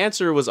 And the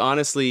answer was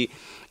honestly,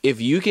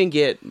 if you can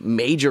get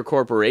major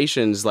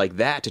corporations like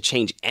that to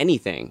change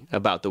anything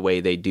about the way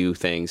they do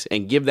things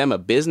and give them a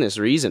business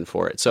reason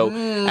for it. So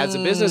as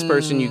a business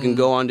person, you can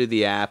go onto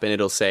the app and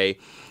it'll say,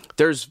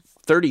 there's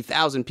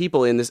 30,000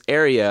 people in this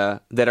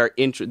area that are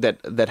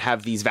that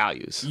have these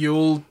values.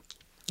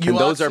 And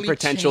those are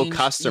potential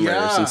customers.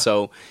 Yeah. And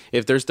so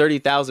if there's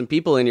 30,000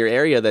 people in your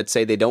area that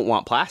say they don't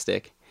want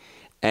plastic,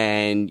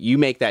 and you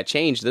make that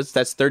change,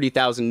 that's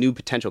 30,000 new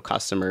potential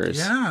customers.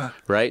 Yeah.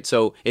 Right.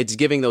 So it's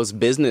giving those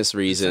business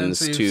reasons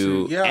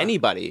to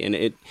anybody,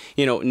 and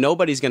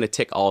nobody's going to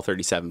tick all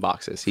 37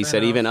 boxes. He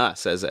said, even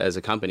us as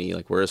a company,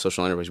 like we're a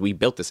social enterprise, we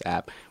built this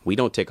app. We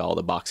don't tick all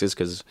the boxes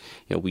because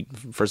we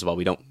first of all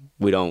we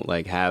don't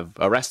like have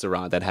a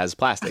restaurant that has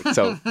plastic,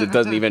 so it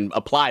doesn't even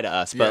apply to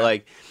us. But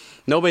like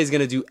nobody's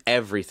going to do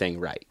everything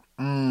right.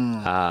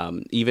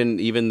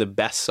 Even the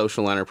best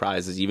social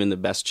enterprises, even the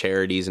best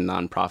charities and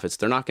nonprofits,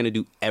 they're not going to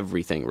do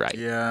everything right.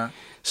 Yeah.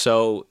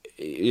 So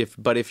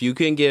if you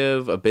can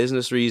give a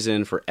business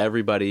reason for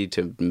everybody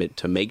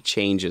to make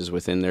changes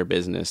within their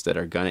business that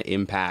are going to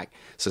impact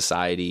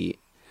society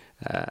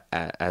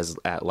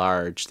at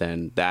large,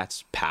 then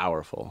that's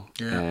powerful.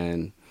 Yeah.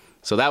 And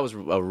so that was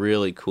a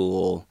really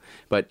cool.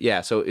 But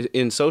yeah, so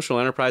in social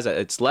enterprise,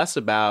 it's less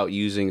about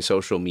using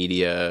social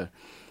media.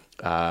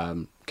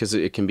 Because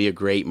it can be a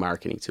great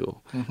marketing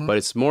tool, but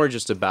it's more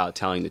just about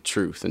telling the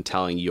truth and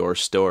telling your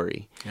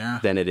story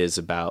than it is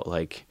about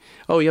like,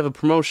 oh, you have a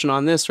promotion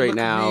on this right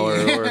now,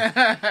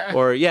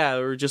 or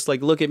just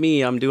like, look at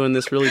me, I'm doing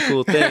this really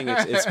cool thing.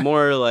 It's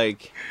more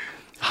like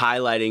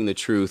highlighting the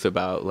truth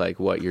about like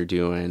what you're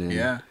doing.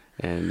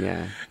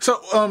 And So,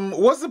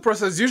 what's the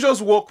process? You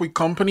just work with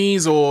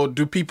companies, or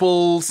do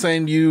people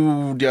send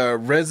you their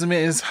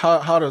resumes?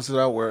 How does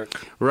that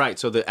work? Right.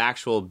 So the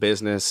actual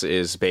business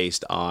is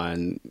based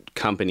on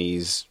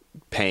companies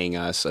paying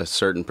us a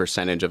certain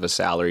percentage of a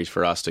salary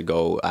for us to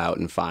go out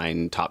and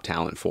find top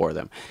talent for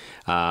them.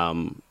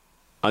 On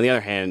the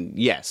other hand,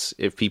 yes,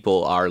 if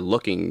people are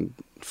looking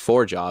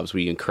for jobs,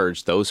 we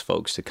encourage those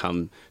folks to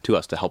come to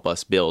us to help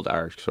us build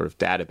our sort of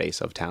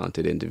database of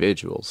talented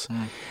individuals.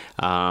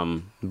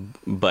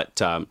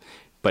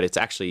 But it's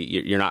actually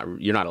you're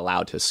not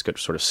allowed to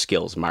sort of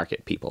skills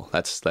market people.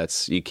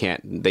 They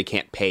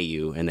can't pay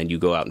you and then you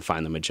go out and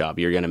find them a job.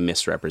 You're going to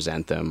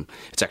misrepresent them.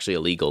 It's actually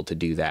illegal to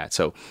do that.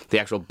 So the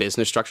actual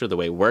business structure, the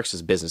way it works,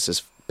 is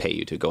businesses pay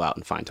you to go out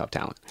and find top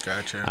talent.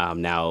 Gotcha.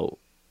 Now,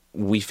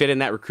 we fit in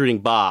that recruiting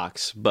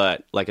box,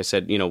 but like I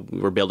said,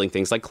 we're building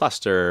things like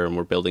Cluster, and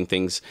we're building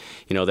things,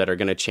 that are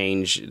going to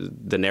change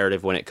the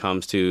narrative when it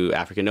comes to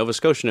African Nova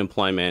Scotian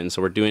employment. And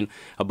so we're doing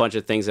a bunch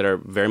of things that are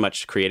very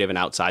much creative and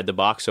outside the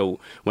box. So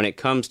when it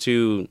comes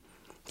to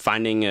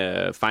finding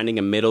a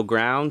middle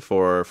ground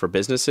for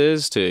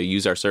businesses to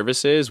use our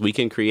services, we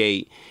can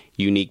create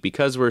unique,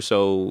 because we're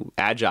so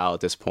agile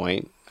at this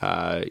point.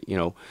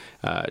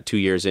 2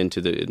 years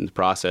into the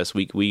process,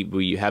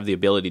 we have the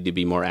ability to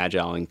be more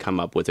agile and come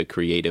up with a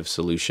creative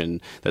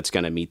solution that's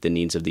going to meet the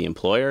needs of the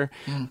employer,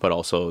 but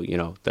also,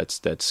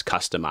 that's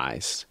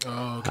customized.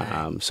 Oh,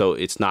 okay. So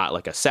it's not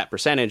like a set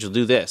percentage. We'll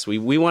do this.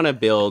 We want to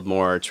build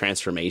more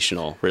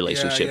transformational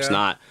relationships,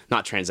 not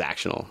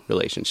transactional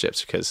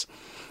relationships, because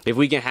if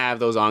we can have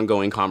those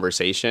ongoing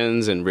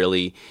conversations and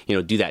really,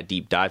 do that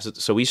deep dive.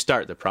 So we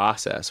start the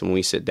process when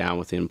we sit down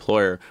with the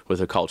employer with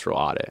a cultural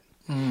audit.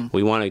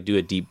 We want to do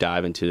a deep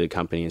dive into the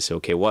company and say,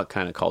 okay, what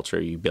kind of culture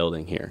are you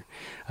building here?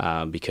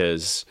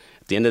 Because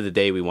at the end of the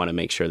day, we want to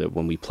make sure that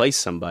when we place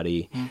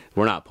somebody,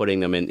 we're not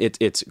putting them in.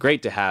 It's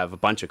great to have a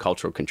bunch of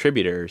cultural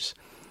contributors,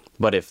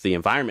 but if the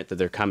environment that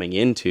they're coming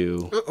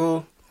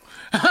into...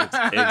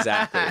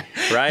 Exactly,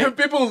 right?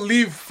 People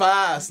leave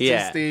fast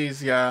these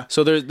days,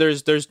 So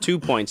there's 2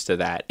 points to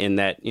that, in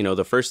that,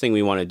 the first thing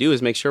we want to do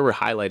is make sure we're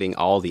highlighting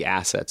all the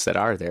assets that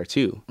are there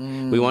too.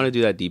 We want to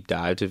do that deep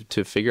dive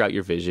to figure out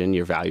your vision,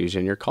 your values,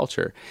 and your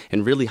culture,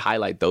 and really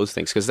highlight those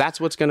things, because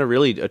that's what's going to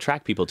really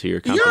attract people to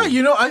your company.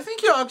 Yeah, I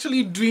think you're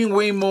actually doing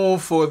way more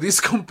for these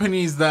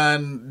companies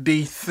than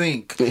they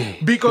think.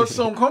 Because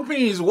some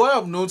companies, what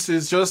I've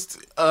noticed,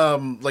 just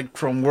like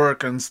from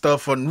work and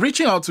stuff, and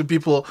reaching out to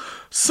people,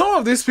 some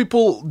of these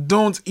people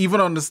don't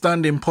even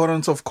understand the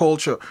importance of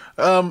culture.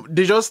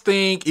 They just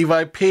think, if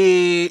I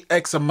pay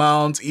X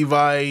amount, if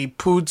I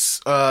put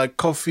a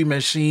coffee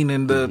machine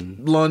in the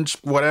lunch,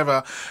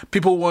 whatever,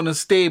 people want to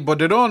stay, but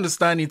they don't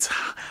understand it's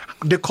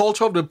the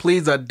culture of the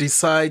place that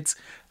decides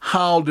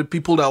how the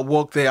people that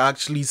work there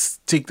actually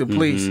take the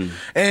place.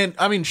 And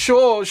I mean,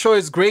 sure,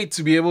 it's great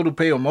to be able to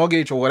pay a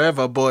mortgage or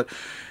whatever, but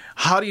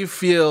how do you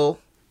feel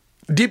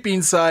deep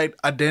inside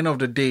at the end of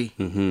the day?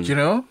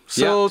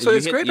 So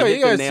it's great that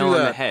you guys do that. On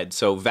the head.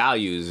 So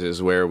values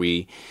is where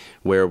we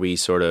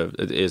sort of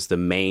is the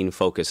main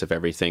focus of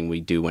everything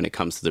we do when it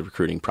comes to the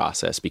recruiting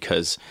process,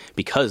 because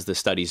the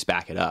studies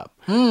back it up,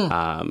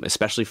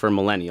 especially for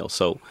millennials.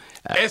 So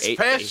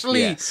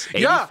especially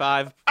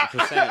 85%.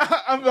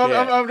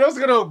 I'm just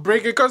gonna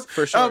break it, because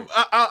for sure.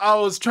 I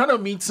was trying to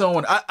meet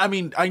someone. I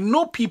mean, I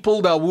know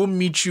people that will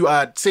meet you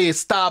at, say, a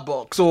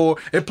Starbucks, or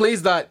a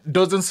place that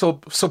doesn't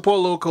support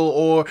local,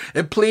 or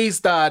a place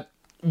that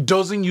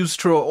doesn't use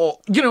straw, or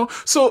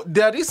so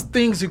there are these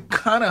things you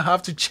kind of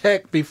have to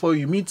check before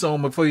you meet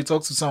someone, before you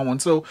talk to someone.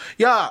 So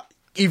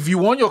if you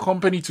want your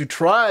company to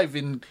thrive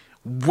in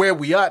where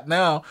we are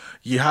now,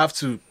 you have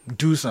to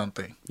do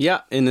something.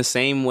 Yeah, in the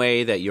same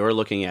way that you're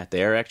looking at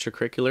their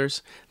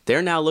extracurriculars,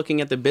 they're now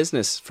looking at the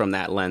business from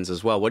that lens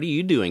as well. What are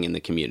you doing in the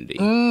community?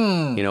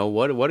 You know,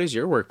 what is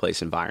your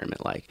workplace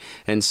environment like?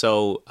 And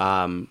so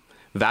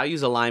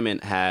values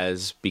alignment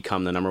has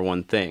become the number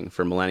one thing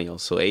for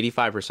millennials. So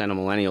 85% of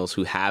millennials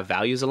who have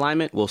values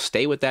alignment will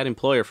stay with that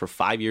employer for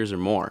 5 years or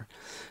more.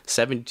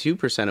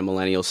 72% of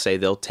millennials say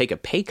they'll take a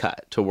pay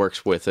cut to work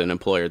with an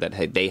employer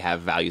that they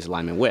have values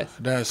alignment with.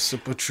 That's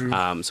super true.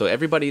 So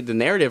everybody, the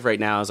narrative right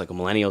now is like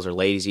millennials are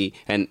lazy.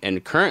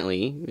 And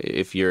currently,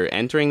 if you're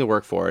entering the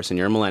workforce and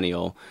you're a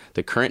millennial,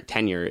 the current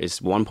tenure is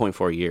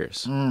 1.4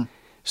 years.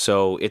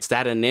 So it's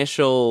that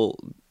initial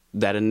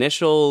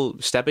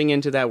stepping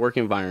into that work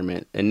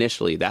environment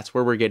initially, that's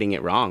where we're getting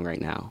it wrong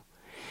right now.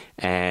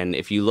 And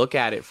if you look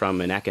at it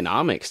from an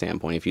economic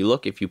standpoint,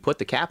 if you put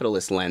the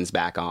capitalist lens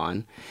back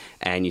on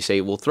and you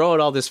say, we'll throw out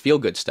all this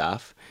feel-good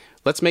stuff,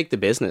 let's make the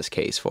business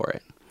case for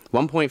it.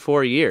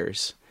 1.4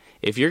 years.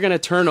 If you're going to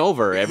turn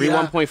over every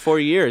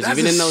 1.4 years,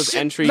 even in those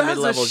entry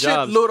mid-level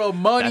jobs, of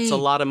money. That's a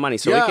lot of money.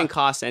 So it can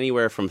cost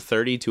anywhere from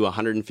 30 to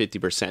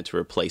 150% to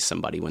replace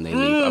somebody when they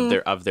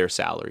leave of their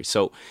salary.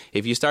 So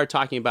if you start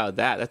talking about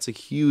that, that's a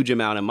huge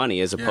amount of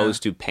money as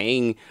opposed to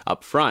paying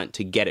up front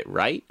to get it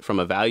right from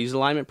a values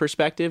alignment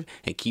perspective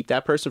and keep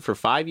that person for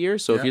 5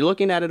 years. So if you're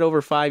looking at it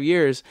over 5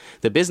 years,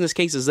 the business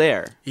case is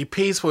there. It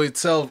pays for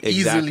itself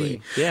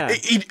easily. Yeah.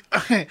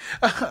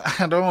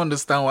 I don't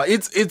understand why.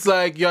 It's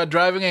like you're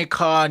driving a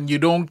car and you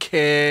don't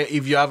care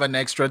if you have an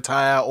extra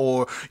tire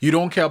or you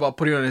don't care about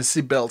putting on a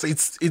seatbelt.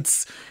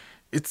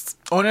 It's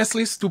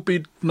honestly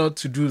stupid not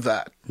to do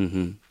that.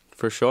 Mm-hmm.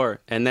 For sure.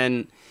 And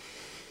then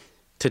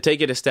to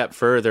take it a step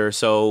further,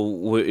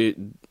 so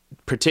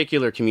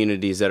particular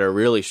communities that are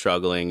really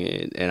struggling,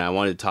 and I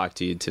wanted to talk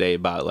to you today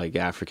about like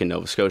African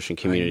Nova Scotian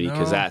community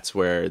because that's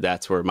where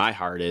my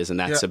heart is, and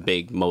that's a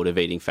big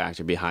motivating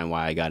factor behind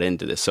why I got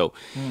into this. So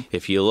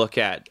if you look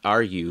at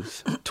our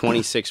youth,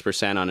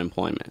 26%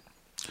 unemployment.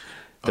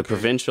 The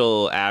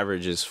provincial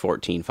average is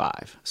 14.5.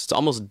 So it's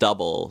almost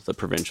double the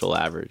provincial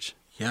average.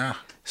 Yeah.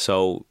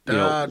 So,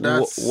 what's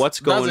going wrong here?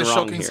 That's a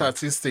shocking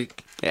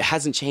statistic. It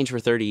hasn't changed for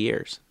 30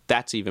 years.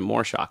 That's even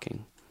more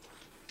shocking.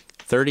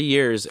 30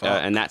 years,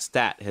 and that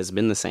stat has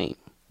been the same.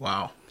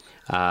 Wow.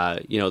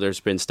 There's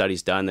been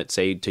studies done that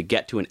say to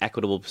get to an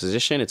equitable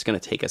position, it's going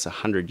to take us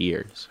 100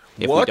 years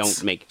if we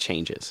don't make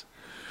changes.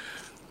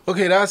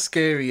 Okay, that's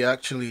scary,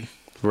 actually.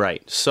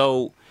 Right.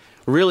 So,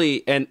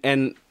 really,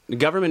 and the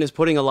government is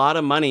putting a lot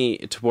of money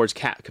towards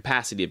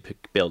capacity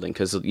building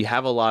because you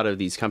have a lot of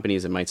these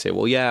companies that might say,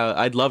 well, yeah,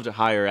 I'd love to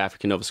hire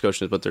African Nova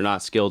Scotians, but they're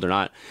not skilled. They're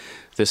not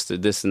this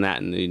and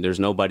that. And there's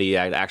nobody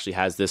that actually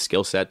has this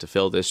skill set to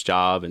fill this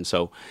job. And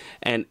so,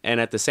 and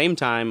at the same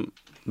time,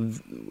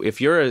 if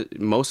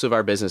most of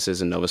our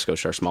businesses in Nova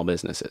Scotia are small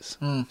businesses.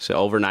 So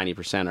over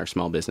 90% are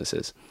small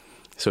businesses.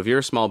 So if you're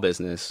a small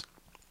business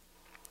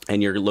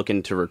and you're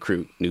looking to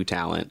recruit new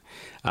talent,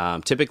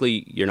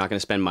 typically you're not going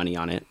to spend money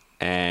on it.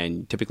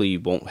 And typically you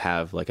won't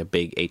have like a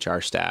big HR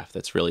staff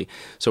that's really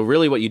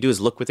what you do is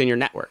look within your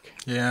network.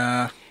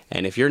 Yeah.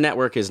 And if your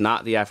network is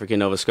not the African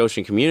Nova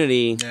Scotian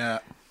community,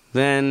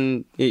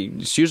 then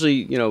it's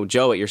usually,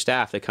 Joe at your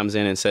staff that comes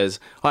in and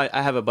says, oh,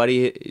 I have a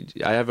buddy,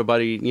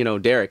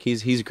 Derek,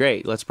 he's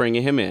great. Let's bring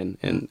him in.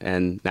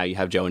 And now you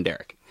have Joe and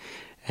Derek.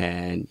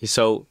 And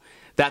so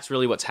that's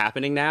really what's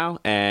happening now.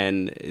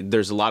 And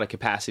there's a lot of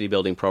capacity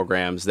building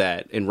programs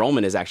that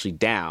enrollment is actually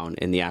down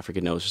in the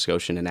African Nova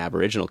Scotian and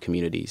Aboriginal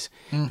communities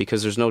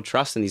because there's no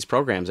trust in these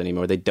programs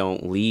anymore. They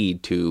don't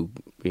lead to,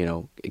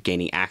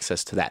 gaining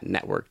access to that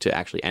network to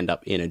actually end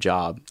up in a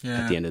job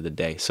at the end of the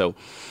day. So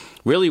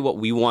really what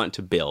we want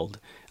to build,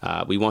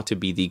 we want to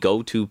be the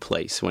go-to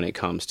place when it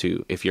comes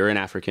to if you're an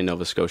African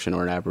Nova Scotian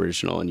or an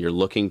Aboriginal and you're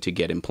looking to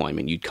get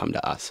employment, you'd come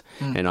to us.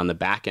 And on the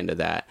back end of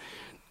that,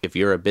 if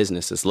you're a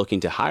business that's looking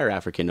to hire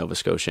African Nova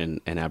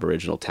Scotian and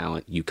Aboriginal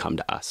talent, you come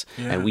to us.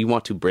 And we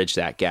want to bridge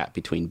that gap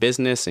between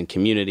business and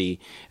community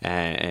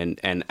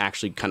and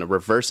actually kind of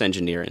reverse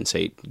engineer it and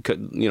say,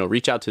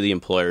 reach out to the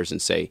employers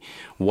and say,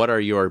 what are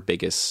your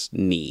biggest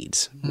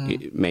needs?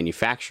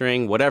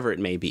 Manufacturing, whatever it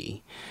may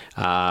be,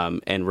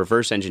 and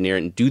reverse engineer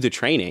it and do the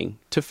training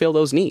to fill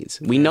those needs.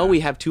 We know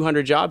we have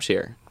 200 jobs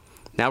here.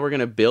 Now we're going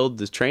to build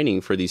this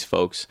training for these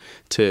folks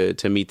to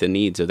meet the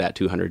needs of that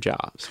 200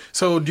 jobs.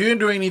 So do you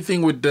do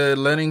anything with the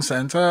Learning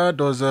Center?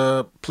 Does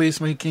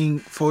Placemaking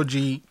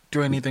 4G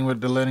do anything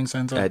with the Learning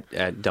Center?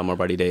 At Delmore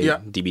Buddy Day,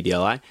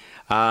 DBDLI.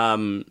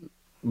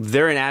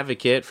 They're an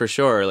advocate for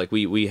sure. Like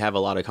we have a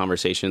lot of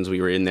conversations.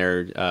 We were in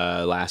there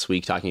last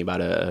week talking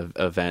about an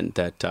event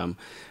that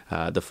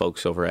the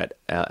folks over at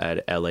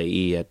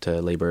LAE at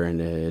Labor and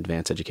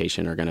Advanced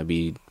Education are going to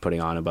be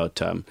putting on about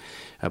their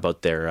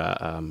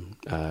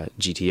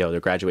GTO, their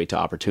Graduate to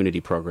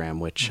Opportunity program,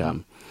 which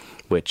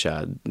which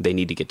they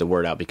need to get the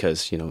word out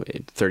because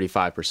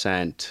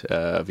 35%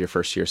 of your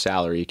first year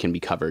salary can be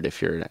covered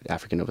if you're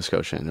African Nova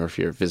Scotian or if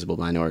you're a visible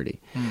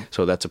minority.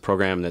 So that's a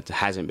program that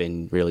hasn't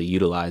been really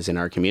utilized in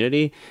our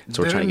community.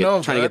 So we're trying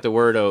to get the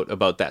word out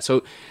about that.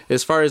 So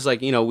as far as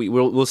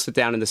we'll sit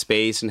down in the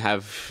space and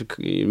have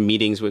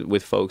meetings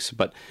with folks,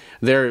 but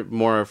they're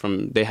more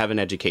they have an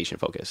education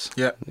focus.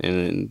 Yeah,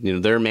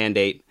 and their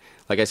mandate.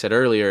 Like I said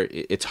earlier,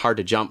 it's hard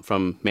to jump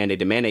from mandate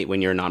to mandate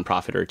when you're a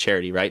nonprofit or a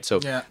charity, right? So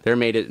their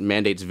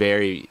mandate's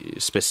very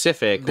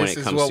specific when it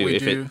comes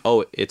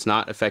to it's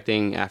not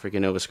affecting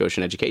African Nova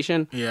Scotian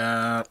education.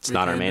 Yeah, it's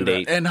not our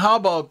mandate. And how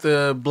about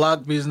the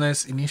Black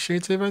Business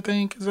Initiative? I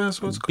think is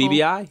that what it's called?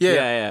 BBI.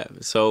 Yeah.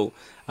 So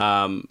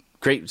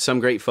some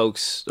great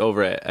folks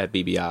over at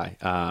BBI.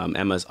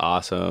 Emma's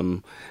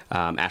awesome.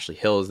 Ashley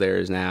Hill's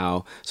there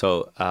now.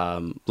 So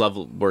love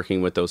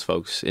working with those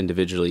folks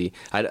individually.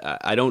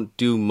 I don't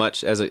do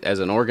much as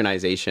an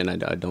organization.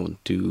 I don't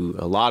do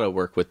a lot of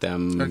work with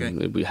them.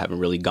 Okay. We haven't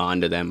really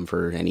gone to them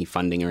for any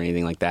funding or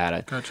anything like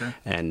that. Gotcha.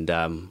 And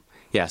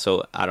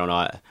so I don't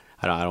know.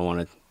 I don't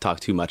want to talk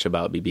too much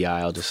about BBI.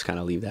 I'll just kind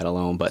of leave that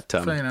alone. But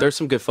there's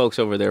some good folks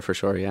over there for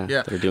sure. Yeah.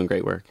 They're doing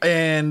great work.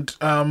 And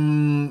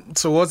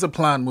so what's the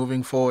plan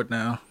moving forward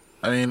now?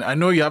 I mean, I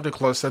know you have the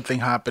cluster thing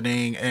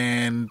happening,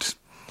 and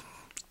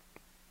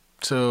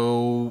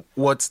so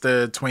what's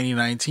the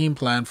 2019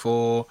 plan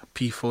for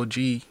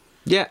P4G?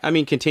 Yeah, I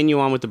mean, continue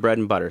on with the bread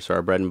and butter. So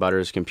our bread and butter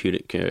is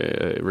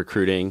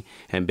recruiting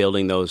and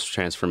building those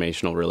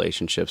transformational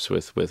relationships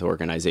with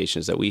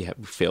organizations that we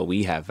feel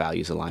we have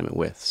values alignment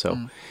with. So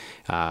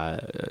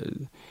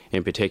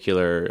in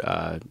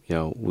particular,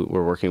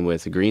 we're working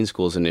with the Green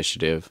Schools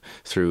Initiative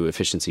through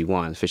Efficiency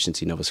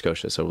Nova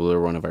Scotia. So they're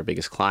one of our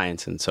biggest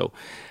clients. And so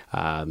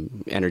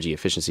energy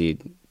efficiency,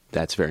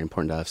 that's very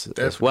important to us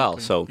as well.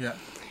 So,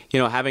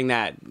 having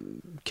that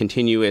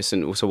continuous,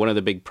 and so one of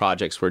the big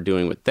projects we're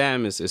doing with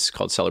them is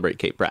called Celebrate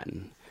Cape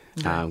Breton,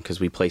 because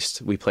we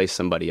placed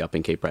somebody up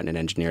in Cape Breton, an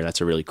engineer.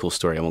 That's a really cool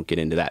story. I won't get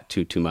into that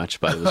too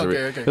much, but it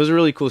was it was a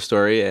really cool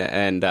story.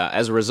 And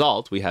as a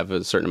result, we have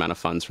a certain amount of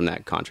funds from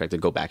that contract that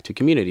go back to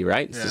community,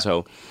 right? Yeah.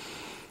 So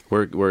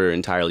we're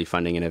entirely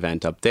funding an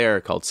event up there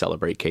called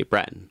Celebrate Cape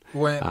Breton.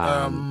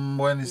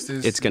 When is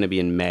this? It's going to be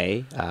in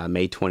May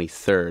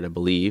 23rd, I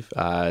believe.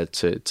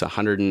 It's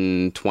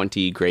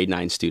 120 grade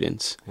 9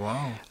 students.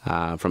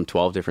 Wow. From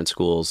 12 different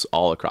schools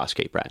all across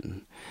Cape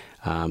Breton.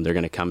 They're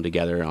going to come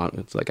together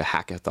it's like a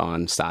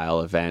hackathon style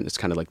event. It's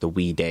kind of like the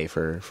WE Day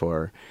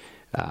for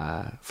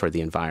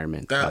the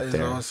environment. That up is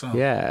there. awesome.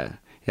 Yeah.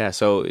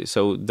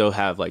 So they'll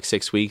have like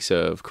 6 weeks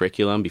of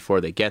curriculum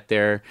before they get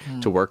there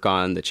to work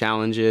on the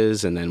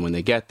challenges, and then when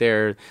they get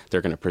there,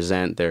 they're going to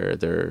present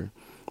their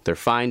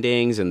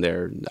findings and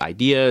their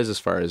ideas as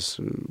far as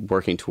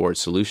working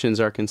towards solutions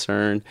are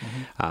concerned.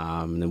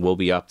 And we'll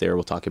be up there.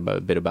 We'll talk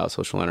a bit about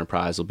social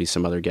enterprise. There'll be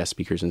some other guest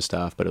speakers and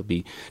stuff, but it'll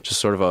be just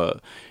sort of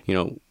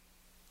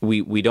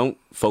we don't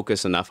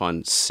focus enough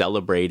on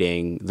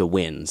celebrating the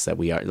wins that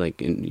we are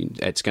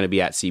it's going to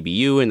be at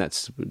CBU, and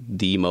that's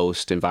the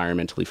most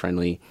environmentally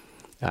friendly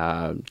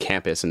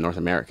campus in North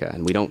America,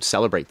 and we don't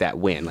celebrate that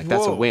win.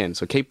 That's a win.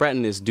 So Cape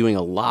Breton is doing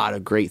a lot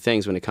of great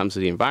things when it comes to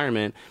the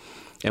environment,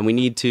 and we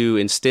need to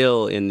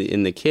instill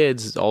in the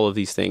kids all of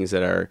these things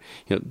that are,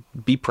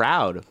 be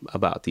proud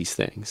about these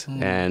things.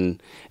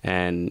 And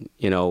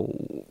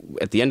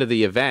at the end of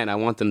the event, I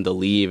want them to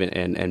leave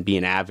and be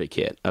an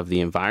advocate of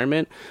the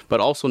environment, but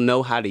also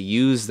know how to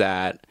use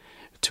that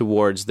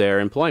towards their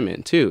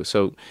employment too.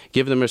 So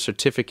give them a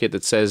certificate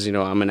that says,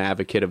 I'm an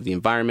advocate of the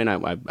environment.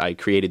 I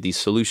created these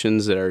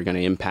solutions that are going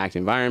to impact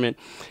environment,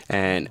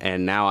 and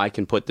now I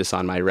can put this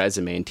on my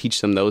resume and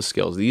teach them those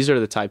skills. These are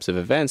the types of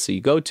events that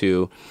you go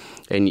to,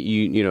 and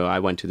I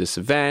went to this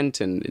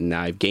event and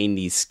now I've gained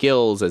these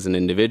skills as an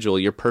individual.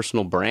 Your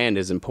personal brand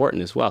is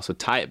important as well. So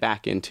tie it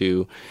back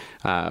into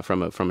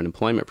from an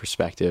employment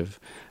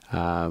perspective.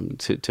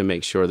 To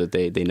make sure that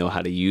they know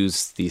how to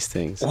use these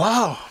things.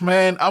 Wow,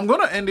 man. I'm going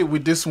to end it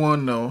with this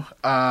one, though.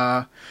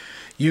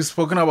 You've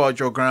spoken about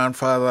your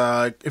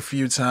grandfather a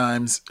few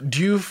times. Do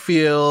you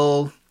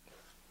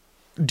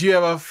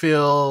ever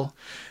feel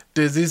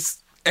there's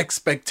this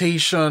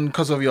expectation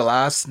because of your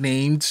last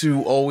name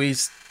to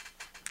always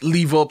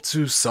live up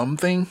to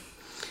something?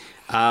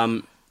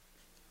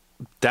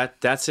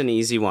 That's an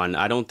easy one.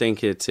 I don't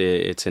think it's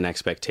an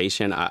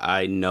expectation.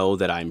 I know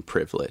that I'm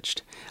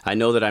privileged. I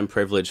know that I'm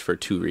privileged for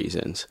two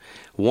reasons.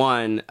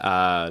 One,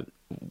 I'm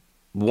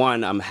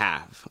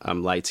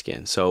light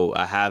skinned, so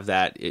I have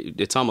that.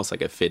 It's almost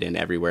like I fit in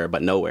everywhere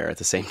but nowhere at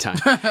the same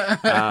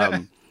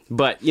time.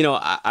 But,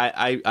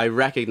 I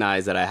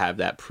recognize that I have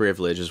that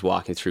privilege as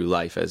walking through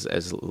life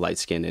as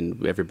light-skinned,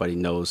 and everybody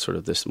knows sort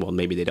of this. Well,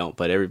 maybe they don't,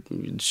 but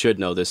everybody should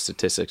know the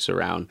statistics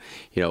around,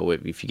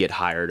 if you get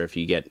hired or if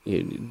you get,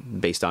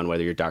 based on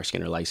whether you're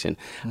dark-skinned or light-skinned.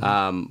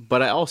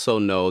 But I also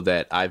know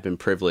that I've been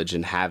privileged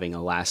in having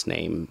a last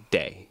name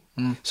Day.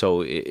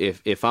 So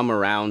if I'm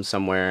around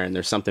somewhere and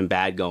there's something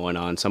bad going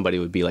on, somebody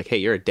would be like, hey,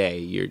 you're a Day.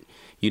 You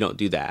don't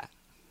do that.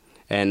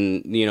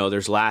 And, you know,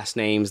 there's last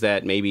names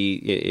that maybe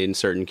in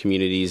certain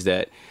communities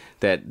that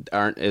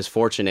aren't as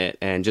fortunate,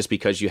 and just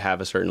because you have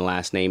a certain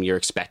last name, you're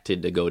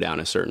expected to go down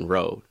a certain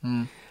road.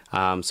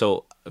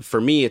 So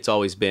for me, it's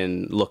always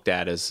been looked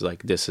at as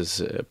like, this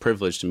is a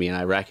privilege to me, and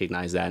I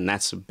recognize that. And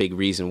that's a big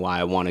reason why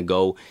I want to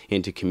go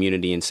into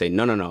community and say,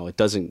 no, it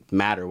doesn't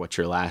matter what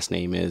your last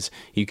name is.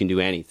 You can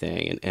do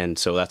anything. And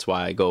so that's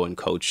why I go and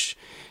coach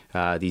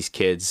these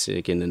kids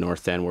like in the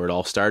North End, where it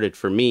all started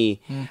for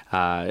me.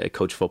 I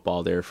coach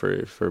football there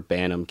for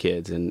Bantam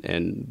kids, and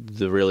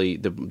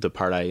the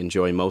part I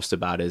enjoy most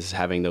about it is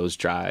having those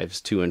drives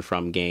to and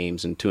from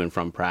games and to and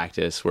from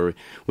practice, where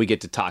we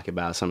get to talk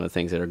about some of the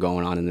things that are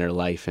going on in their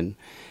life, and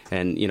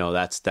you know,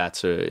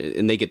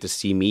 and they get to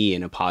see me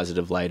in a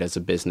positive light as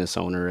a business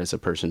owner, as a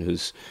person who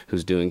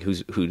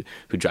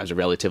drives a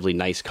relatively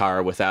nice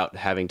car without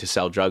having to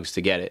sell drugs to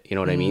get it. You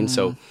know what I mean?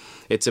 So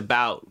it's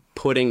about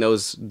putting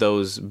those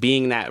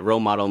being that role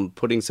model and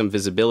putting some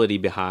visibility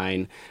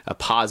behind a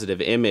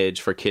positive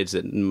image for kids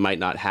that might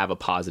not have a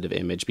positive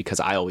image, because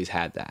I always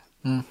had that.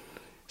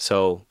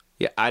 So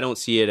yeah, I don't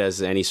see it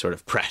as any sort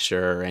of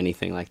pressure or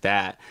anything like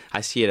that. I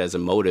see it as a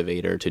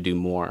motivator to do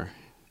more.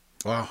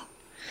 Wow.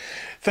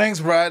 Thanks,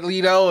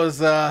 Bradley. That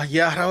was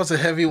a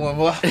heavy one.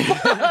 Well,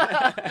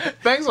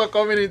 thanks for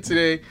coming in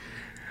today.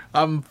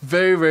 I'm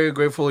very, very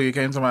grateful you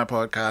came to my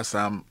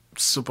podcast.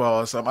 Super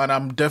awesome, and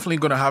I'm definitely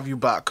gonna have you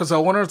back, because I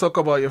want to talk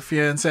about your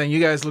fiance and you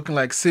guys looking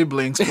like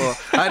siblings,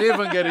 but I didn't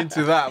even get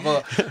into that.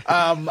 But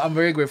I'm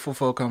very grateful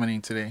for coming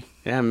in today.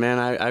 Yeah, man,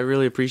 I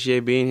really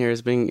appreciate being here.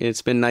 It's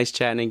been nice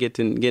chatting and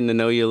getting to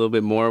know you a little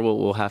bit more.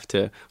 We'll have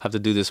to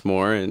do this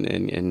more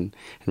and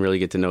really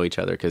get to know each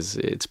other, because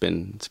it's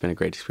been a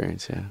great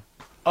experience. Yeah,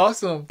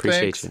 awesome.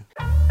 Appreciate Thanks. you.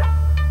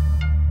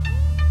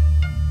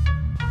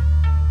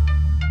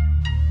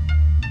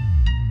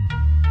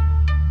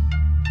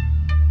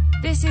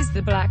 This is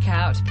the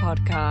Blackout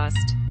Podcast.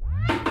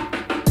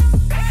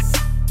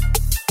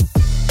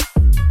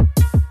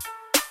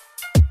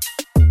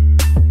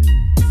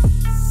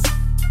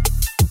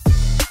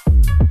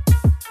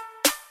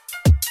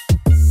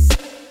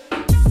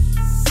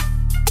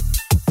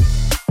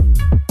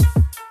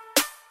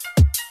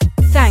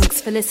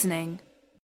 Thanks for listening.